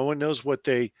 No one knows what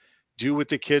they do with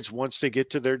the kids once they get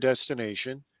to their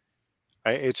destination.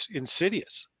 It's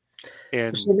insidious.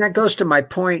 And So that goes to my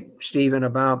point, Stephen,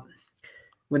 about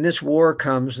when this war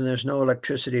comes and there's no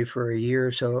electricity for a year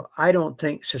or so, I don't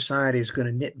think society is going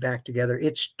to knit back together.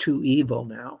 It's too evil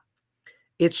now.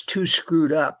 it's too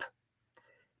screwed up.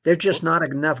 There's just Well, not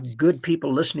enough good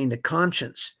people listening to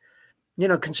conscience.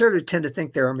 Conservatives tend to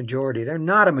think they're a majority. They're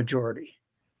not a majority.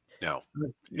 no.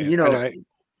 And You know,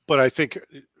 but I think,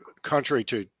 contrary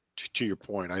to your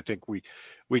point, I think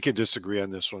we can disagree on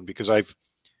this one, because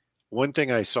one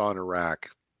thing I saw in Iraq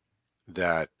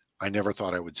that I never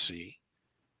thought I would see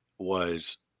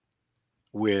was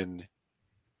when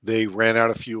they ran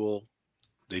out of fuel,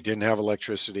 they didn't have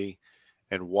electricity,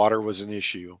 and water was an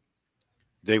issue.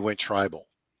 They went tribal,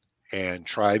 and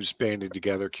tribes banded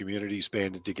together, communities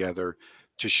banded together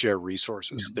to share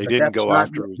resources. They but didn't that's go not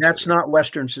after each that's other. not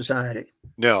Western society.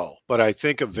 No, but I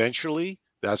think eventually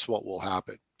that's what will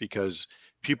happen, because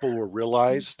people will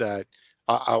realize that,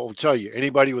 I will tell you,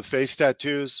 anybody with face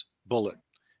tattoos, bullet.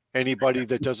 Anybody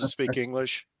that doesn't speak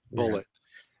English, Yeah. bullet.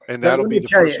 And But that'll let be me the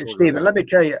tell first you, order of Stephen, let me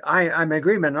battle. tell you, I'm in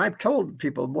agreement. And I've told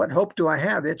people, what hope do I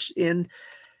have? It's in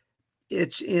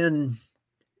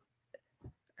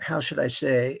how should I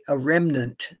say, a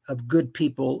remnant of good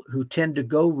people who tend to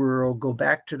go rural, go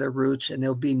back to their roots, and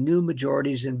there'll be new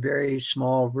majorities in very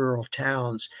small rural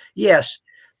towns. Yes,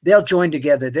 they'll join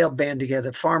together, they'll band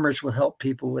together. Farmers will help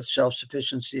people with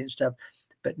self-sufficiency and stuff,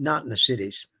 but not in the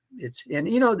cities.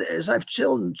 As I've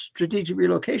shown strategic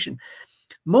relocation,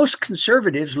 most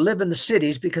conservatives live in the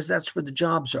cities because that's where the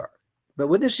jobs are. But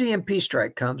when this EMP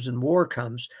strike comes and war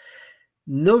comes,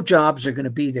 no jobs are going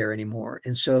to be there anymore.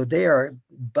 And so they are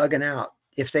bugging out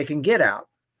if they can get out.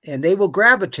 And they will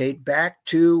gravitate back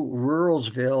to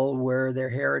Ruralsville, where their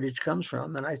heritage comes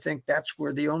from. And I think that's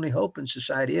where the only hope in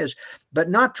society is, but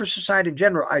not for society in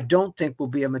general. I don't think we'll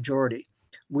be a majority.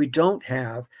 We don't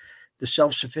have the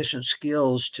self-sufficient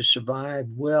skills to survive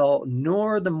well,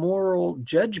 nor the moral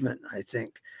judgment, I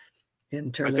think, in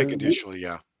I terms think of initially,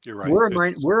 yeah, you're right.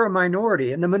 we're a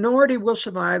minority, and the minority will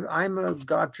survive. I'm a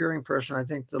God-fearing person. I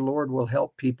think the Lord will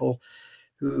help people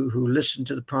who listen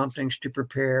to the promptings to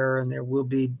prepare, and there will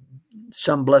be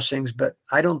some blessings. But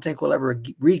I don't think we'll ever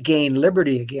regain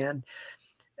liberty again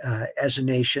as a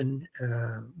nation.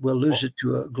 We'll lose Well, it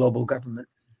to a global government.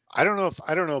 I don't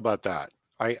know about that.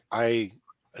 I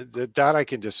that I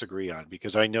can disagree on,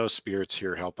 because I know Spirit's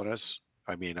here helping us.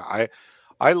 I mean,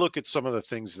 I look at some of the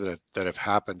things that have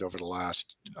happened over the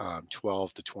last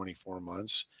 12 to 24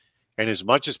 months, and as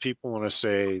much as people want to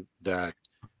say that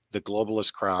the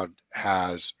globalist crowd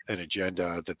has an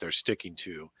agenda that they're sticking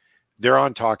to, they're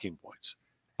on talking points.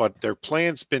 But their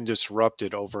plan's been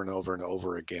disrupted over and over and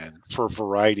over again for a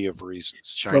variety of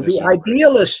reasons. Well, China's the in there.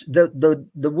 idealists,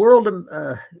 the world,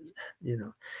 you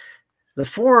know, the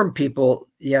forum people,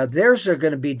 yeah, theirs are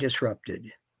going to be disrupted.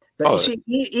 But you Oh, see,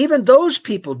 even those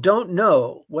people don't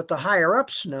know what the higher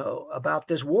ups know about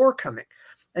this war coming.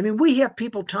 I mean, we have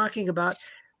people talking about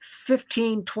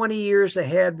 15, 20 years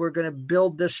ahead, we're going to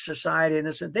build this society and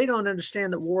this, and they don't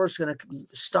understand that war is going to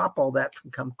stop all that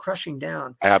from come crushing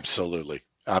down. absolutely.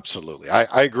 Absolutely.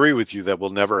 I agree with you that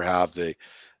we'll never have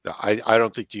I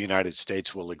don't think the United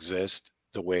States will exist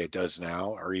the way it does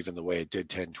now, or even the way it did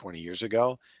 10, 20 years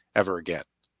ago, ever again.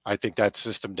 I think that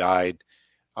system died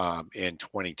in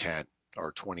 2010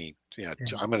 or 20, yeah,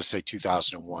 And I'm going to say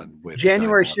 2001 with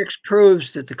January 9/11. 6th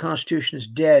proves that the Constitution is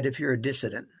dead if you're a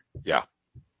dissident. Yeah.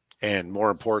 And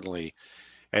more importantly,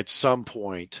 at some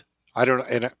point, I don't know.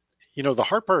 And, the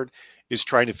hard part is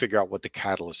trying to figure out what the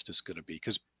catalyst is going to be,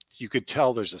 because you could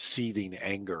tell there's a seething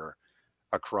anger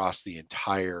across the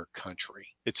entire country.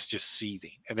 It's just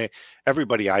seething. And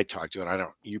everybody I talk to, and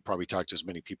you probably talk to as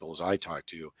many people as I talk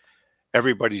to,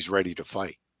 everybody's ready to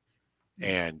fight.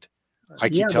 And I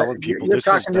keep Yeah, but telling people you're this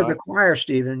is talking to the not, choir,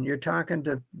 Stephen. You're talking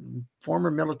to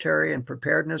former military and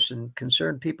preparedness and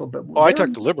concerned people, but oh, I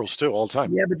talk to liberals too all the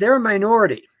time. yeah, but they're a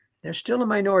minority. They're still a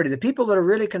minority. The people that are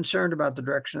really concerned about the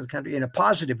direction of the country in a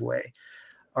positive way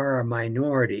are a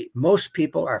minority. Most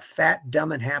people are fat,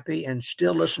 dumb, and happy and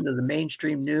still listen to the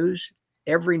mainstream news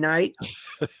every night,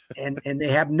 and they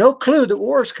have no clue that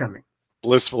war is coming.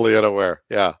 Blissfully unaware.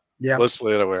 Yeah. Yeah.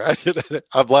 Blissfully unaware.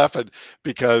 I'm laughing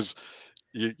because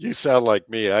you sound like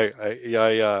me.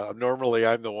 Normally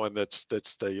I'm the one that's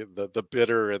the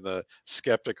bitter and the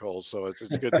skeptical. So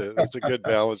it's good it's a good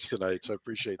balance tonight. So I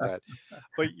appreciate that.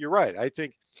 But you're right. I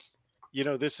think,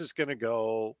 this is going to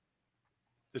go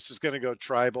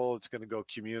tribal. It's going to go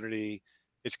community.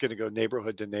 It's going to go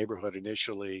neighborhood to neighborhood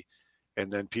initially,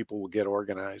 and then people will get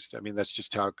organized. I mean, that's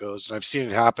just how it goes. And I've seen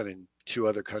it happen in two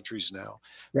other countries now.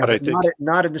 Yeah, But I but think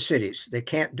not in the cities. They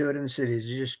can't do it in the cities.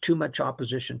 There's just too much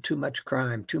opposition, too much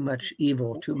crime, too much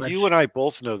evil, too you much. and I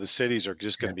both know the cities are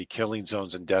just going Yeah, to be killing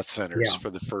zones and death centers yeah, for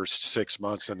the first 6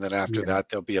 months, and then after yeah. that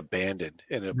they'll be abandoned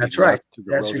and it'll be That's right. left to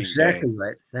the That's roving exactly gangs.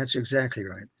 right. That's exactly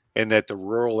right. and that the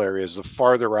rural areas, the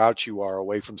farther out you are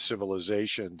away from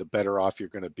civilization, the better off you're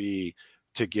going to be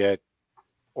to get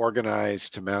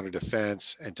organized, to mount a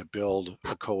defense, and to build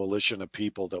a coalition of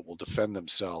people that will defend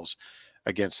themselves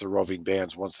against the roving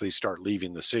bands once they start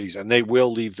leaving the cities. And they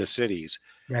will leave the cities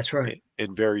That's right.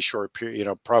 in very short period,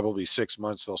 probably 6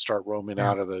 months. They'll start roaming Yeah.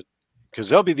 out of the, because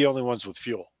they'll be the only ones with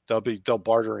fuel. They'll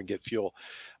barter and get fuel.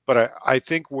 But I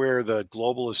think where the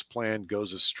globalist plan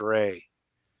goes astray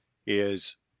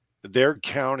is they're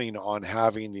counting on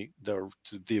having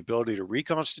the ability to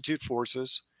reconstitute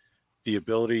forces, the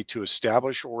ability to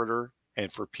establish order,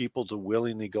 and for people to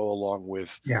willingly go along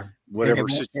with Yeah. whatever And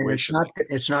it's situation not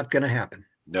it's not going to happen.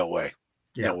 no way.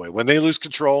 Yeah. No way. When they lose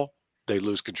control, they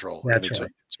lose control. And That's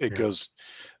right. it Yeah. goes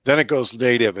then it goes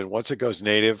native. And once it goes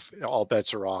native, all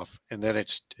bets are off. And then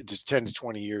it's 10 to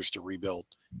 20 years to rebuild,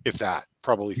 if that,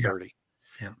 probably Yeah. 30.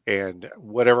 Yeah. And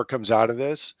whatever comes out of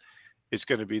this, it's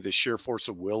going to be the sheer force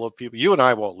of will of people. You and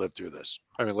I won't live through this.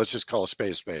 I mean, let's just call a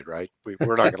spade, right?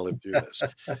 We're not going to live through this.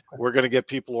 We're going to get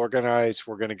people organized.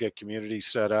 We're going to get communities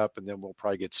set up, and then we'll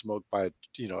probably get smoked by a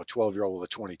 12-year-old with a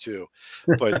 22.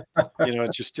 But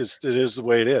it just is. It is the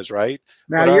way it is, right?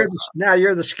 Now But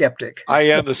you're the skeptic. I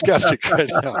am the skeptic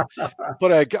right now.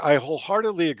 But I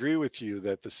wholeheartedly agree with you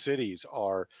that the cities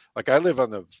are like I live on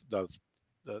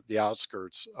the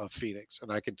outskirts of Phoenix,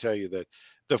 and I can tell you that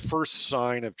the first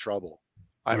sign of trouble,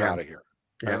 I'm Yeah. out of here.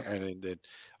 Yeah. And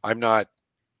I'm not,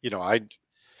 I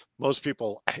most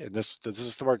people, and this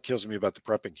is the part that kills me about the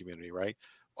prepping community, right?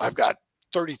 Well, I've got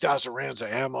 30,000 rounds of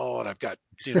ammo, and I've got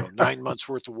 9 months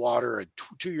worth of water and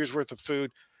 2 years worth of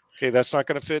food. Okay, that's not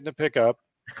going to fit in a pickup.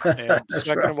 And That's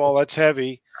second right. of all, that's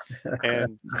heavy.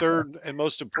 And third, and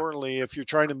most importantly, if you're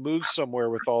trying to move somewhere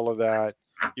with all of that,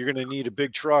 you're going to need a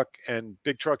big truck, and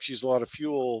big trucks use a lot of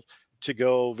fuel to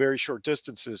go very short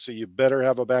distances. So you better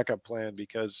have a backup plan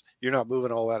because you're not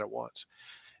moving all that at once.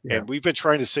 Yeah. And we've been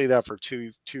trying to say that for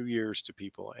two years to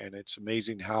people, and it's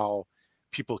amazing how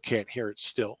people can't hear it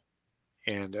still.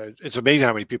 And it's amazing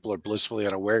how many people are blissfully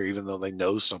unaware, even though they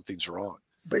know something's wrong.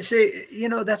 But see,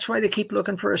 that's why they keep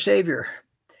looking for a savior.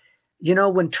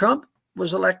 When Trump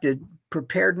was elected,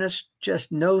 preparedness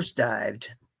just nosedived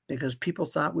because people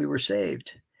thought we were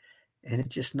saved. And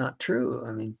it's just not true.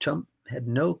 I mean, Trump had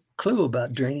no clue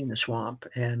about draining the swamp.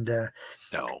 And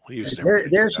No, he was never going to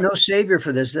do there's that. no savior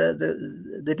for this.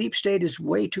 The deep state is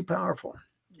way too powerful.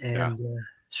 Yeah. And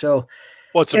so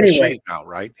Well, it's a anyway, machine now,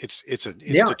 right? It's an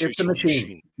yeah, it's a institutional machine.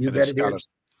 machine, You and bet it's it got a is.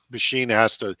 machine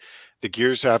the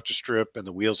gears have to strip and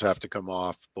the wheels have to come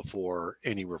off before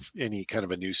any kind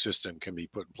of a new system can be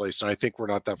put in place. And I think we're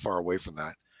not that far away from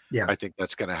that. Yeah. I think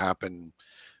that's going to happen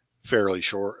fairly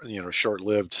short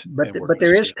lived, But and we're but going to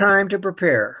there see is it. time to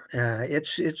prepare.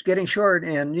 It's getting short,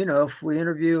 and if we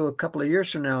interview a couple of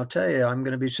years from now, I'll tell you, I'm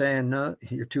going to be saying, no,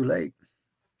 you're too late.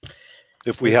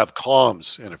 If we have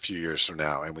comms in a few years from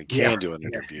now and we Yeah, can do an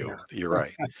interview, yeah, you're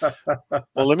right.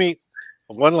 Well,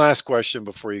 one last question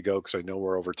before you go, because I know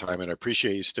we're over time, and I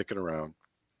appreciate you sticking around.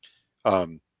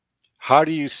 How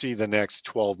do you see the next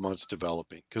 12 months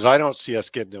developing? Because I don't see us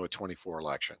getting to a 24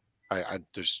 election. I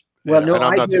there's Well, no, and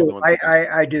I'm I not the only do. one that thinks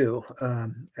that. I do,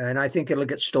 and I think it'll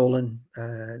get stolen.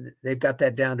 They've got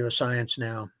that down to a science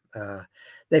now.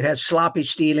 They've had sloppy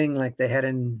stealing like they had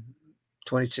in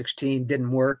 2016.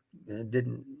 Didn't work.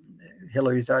 Didn't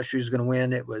Hillary thought she was going to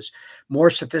win? It was more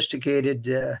sophisticated,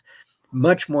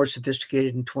 much more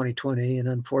sophisticated in 2020, and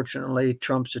unfortunately,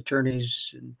 Trump's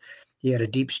attorneys. He had a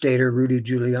deep stater, Rudy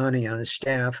Giuliani, on his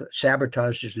staff,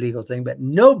 sabotaged his legal thing, but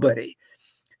nobody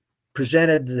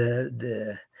presented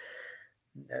the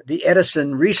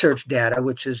Edison research data,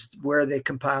 which is where they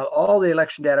compile all the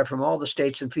election data from all the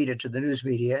states and feed it to the news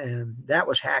media. And that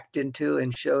was hacked into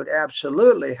and showed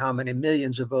absolutely how many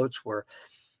millions of votes were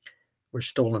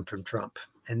stolen from Trump.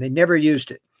 And they never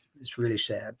used it. It's really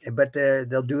sad, but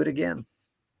they'll do it again.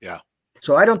 Yeah.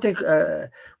 So I don't think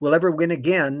we'll ever win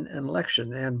again an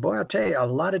election. And boy, I'll tell you, a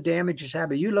lot of damage has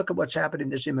happened. You look at what's happened in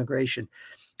this immigration.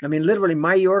 I mean, literally,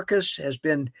 Mayorkas has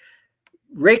been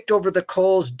raked over the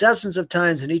coals dozens of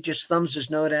times, and he just thumbs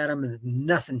his note at him, and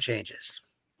nothing changes.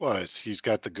 Well, he's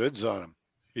got the goods on him.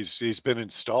 He's been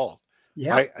installed.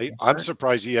 Yeah, I'm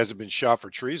surprised he hasn't been shot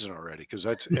for treason already, because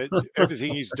that's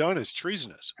everything he's done is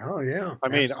treasonous. Oh yeah, I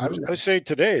mean, I absolutely. was saying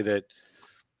today that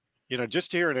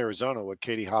just here in Arizona, what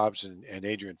Katie Hobbs and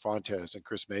Adrian Fontes and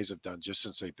Chris Mays have done just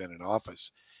since they've been in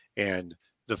office, and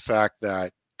the fact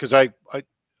that because I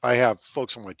have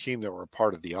folks on my team that were a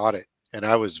part of the audit, and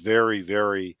I was very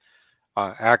very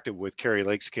active with Carrie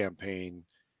Lake's campaign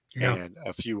Yeah, and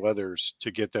a few others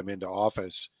to get them into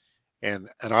office, and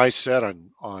I said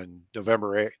on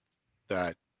November 8th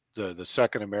that the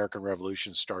second American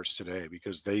Revolution starts today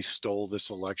because they stole this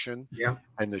election, Yeah.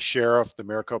 and the sheriff, the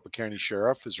Maricopa County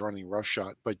sheriff, is running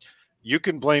roughshod. But you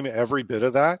can blame every bit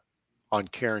of that on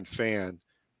Karen Fann,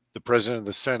 the president of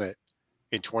the Senate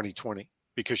in 2020,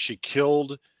 because she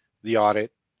killed the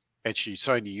audit and she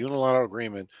signed a unilateral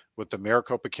agreement with the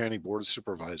Maricopa County Board of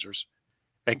Supervisors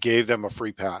and gave them a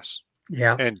free pass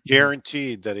Yeah. and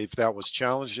guaranteed that if that was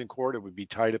challenged in court, it would be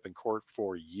tied up in court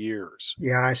for years.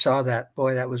 Yeah, I saw that.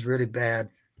 Boy, that was really bad.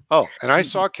 Oh, and I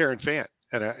saw Karen Fann,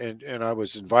 and I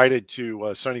was invited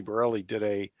to Sonny Borelli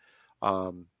did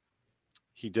um,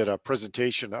 he did a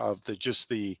presentation of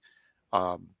the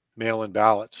mail-in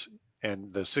ballots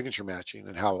and the signature matching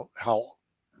and how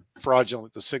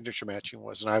fraudulent the signature matching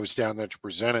was, and I was down there to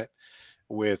present it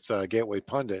with Gateway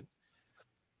Pundit,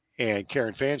 and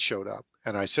Karen Fann showed up.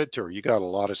 And I said to her, "You got a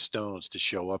lot of stones to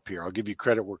show up here. I'll give you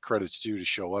credit where credit's due to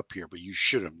show up here, but you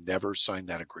should have never signed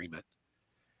that agreement."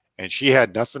 And she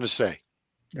had nothing to say,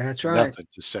 That's right. nothing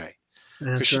to say,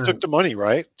 because That's she right. took the money,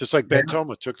 right? Just like Ben Yeah.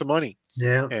 Toma took the money,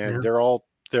 Yeah. and Yeah. they're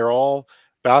all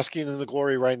basking in the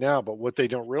glory right now. But what they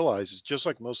don't realize is, just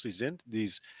like most of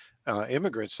these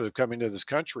immigrants that have come into this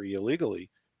country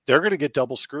illegally, they're going to get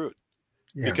double screwed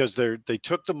Yeah. because they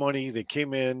took the money, they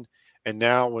came in, and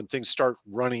now when things start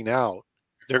running out,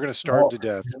 they're going to starve Oh, to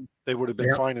death. They would have been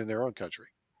yeah. fine in their own country.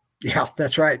 Yeah.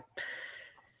 That's right.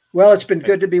 Well, it's been And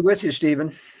good to be with you,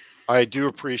 Stephen. I do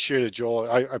appreciate it, Joel.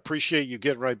 I appreciate you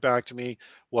getting right back to me.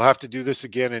 We'll have to do this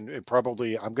again, and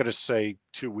probably I'm going to say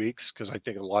 2 weeks because I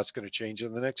think a lot's going to change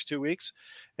in the next 2 weeks,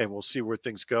 and we'll see where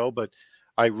things go. But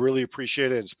I really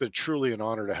appreciate it. It's been truly an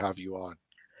honor to have you on.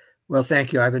 Well,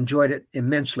 thank you. I've enjoyed it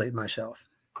immensely myself.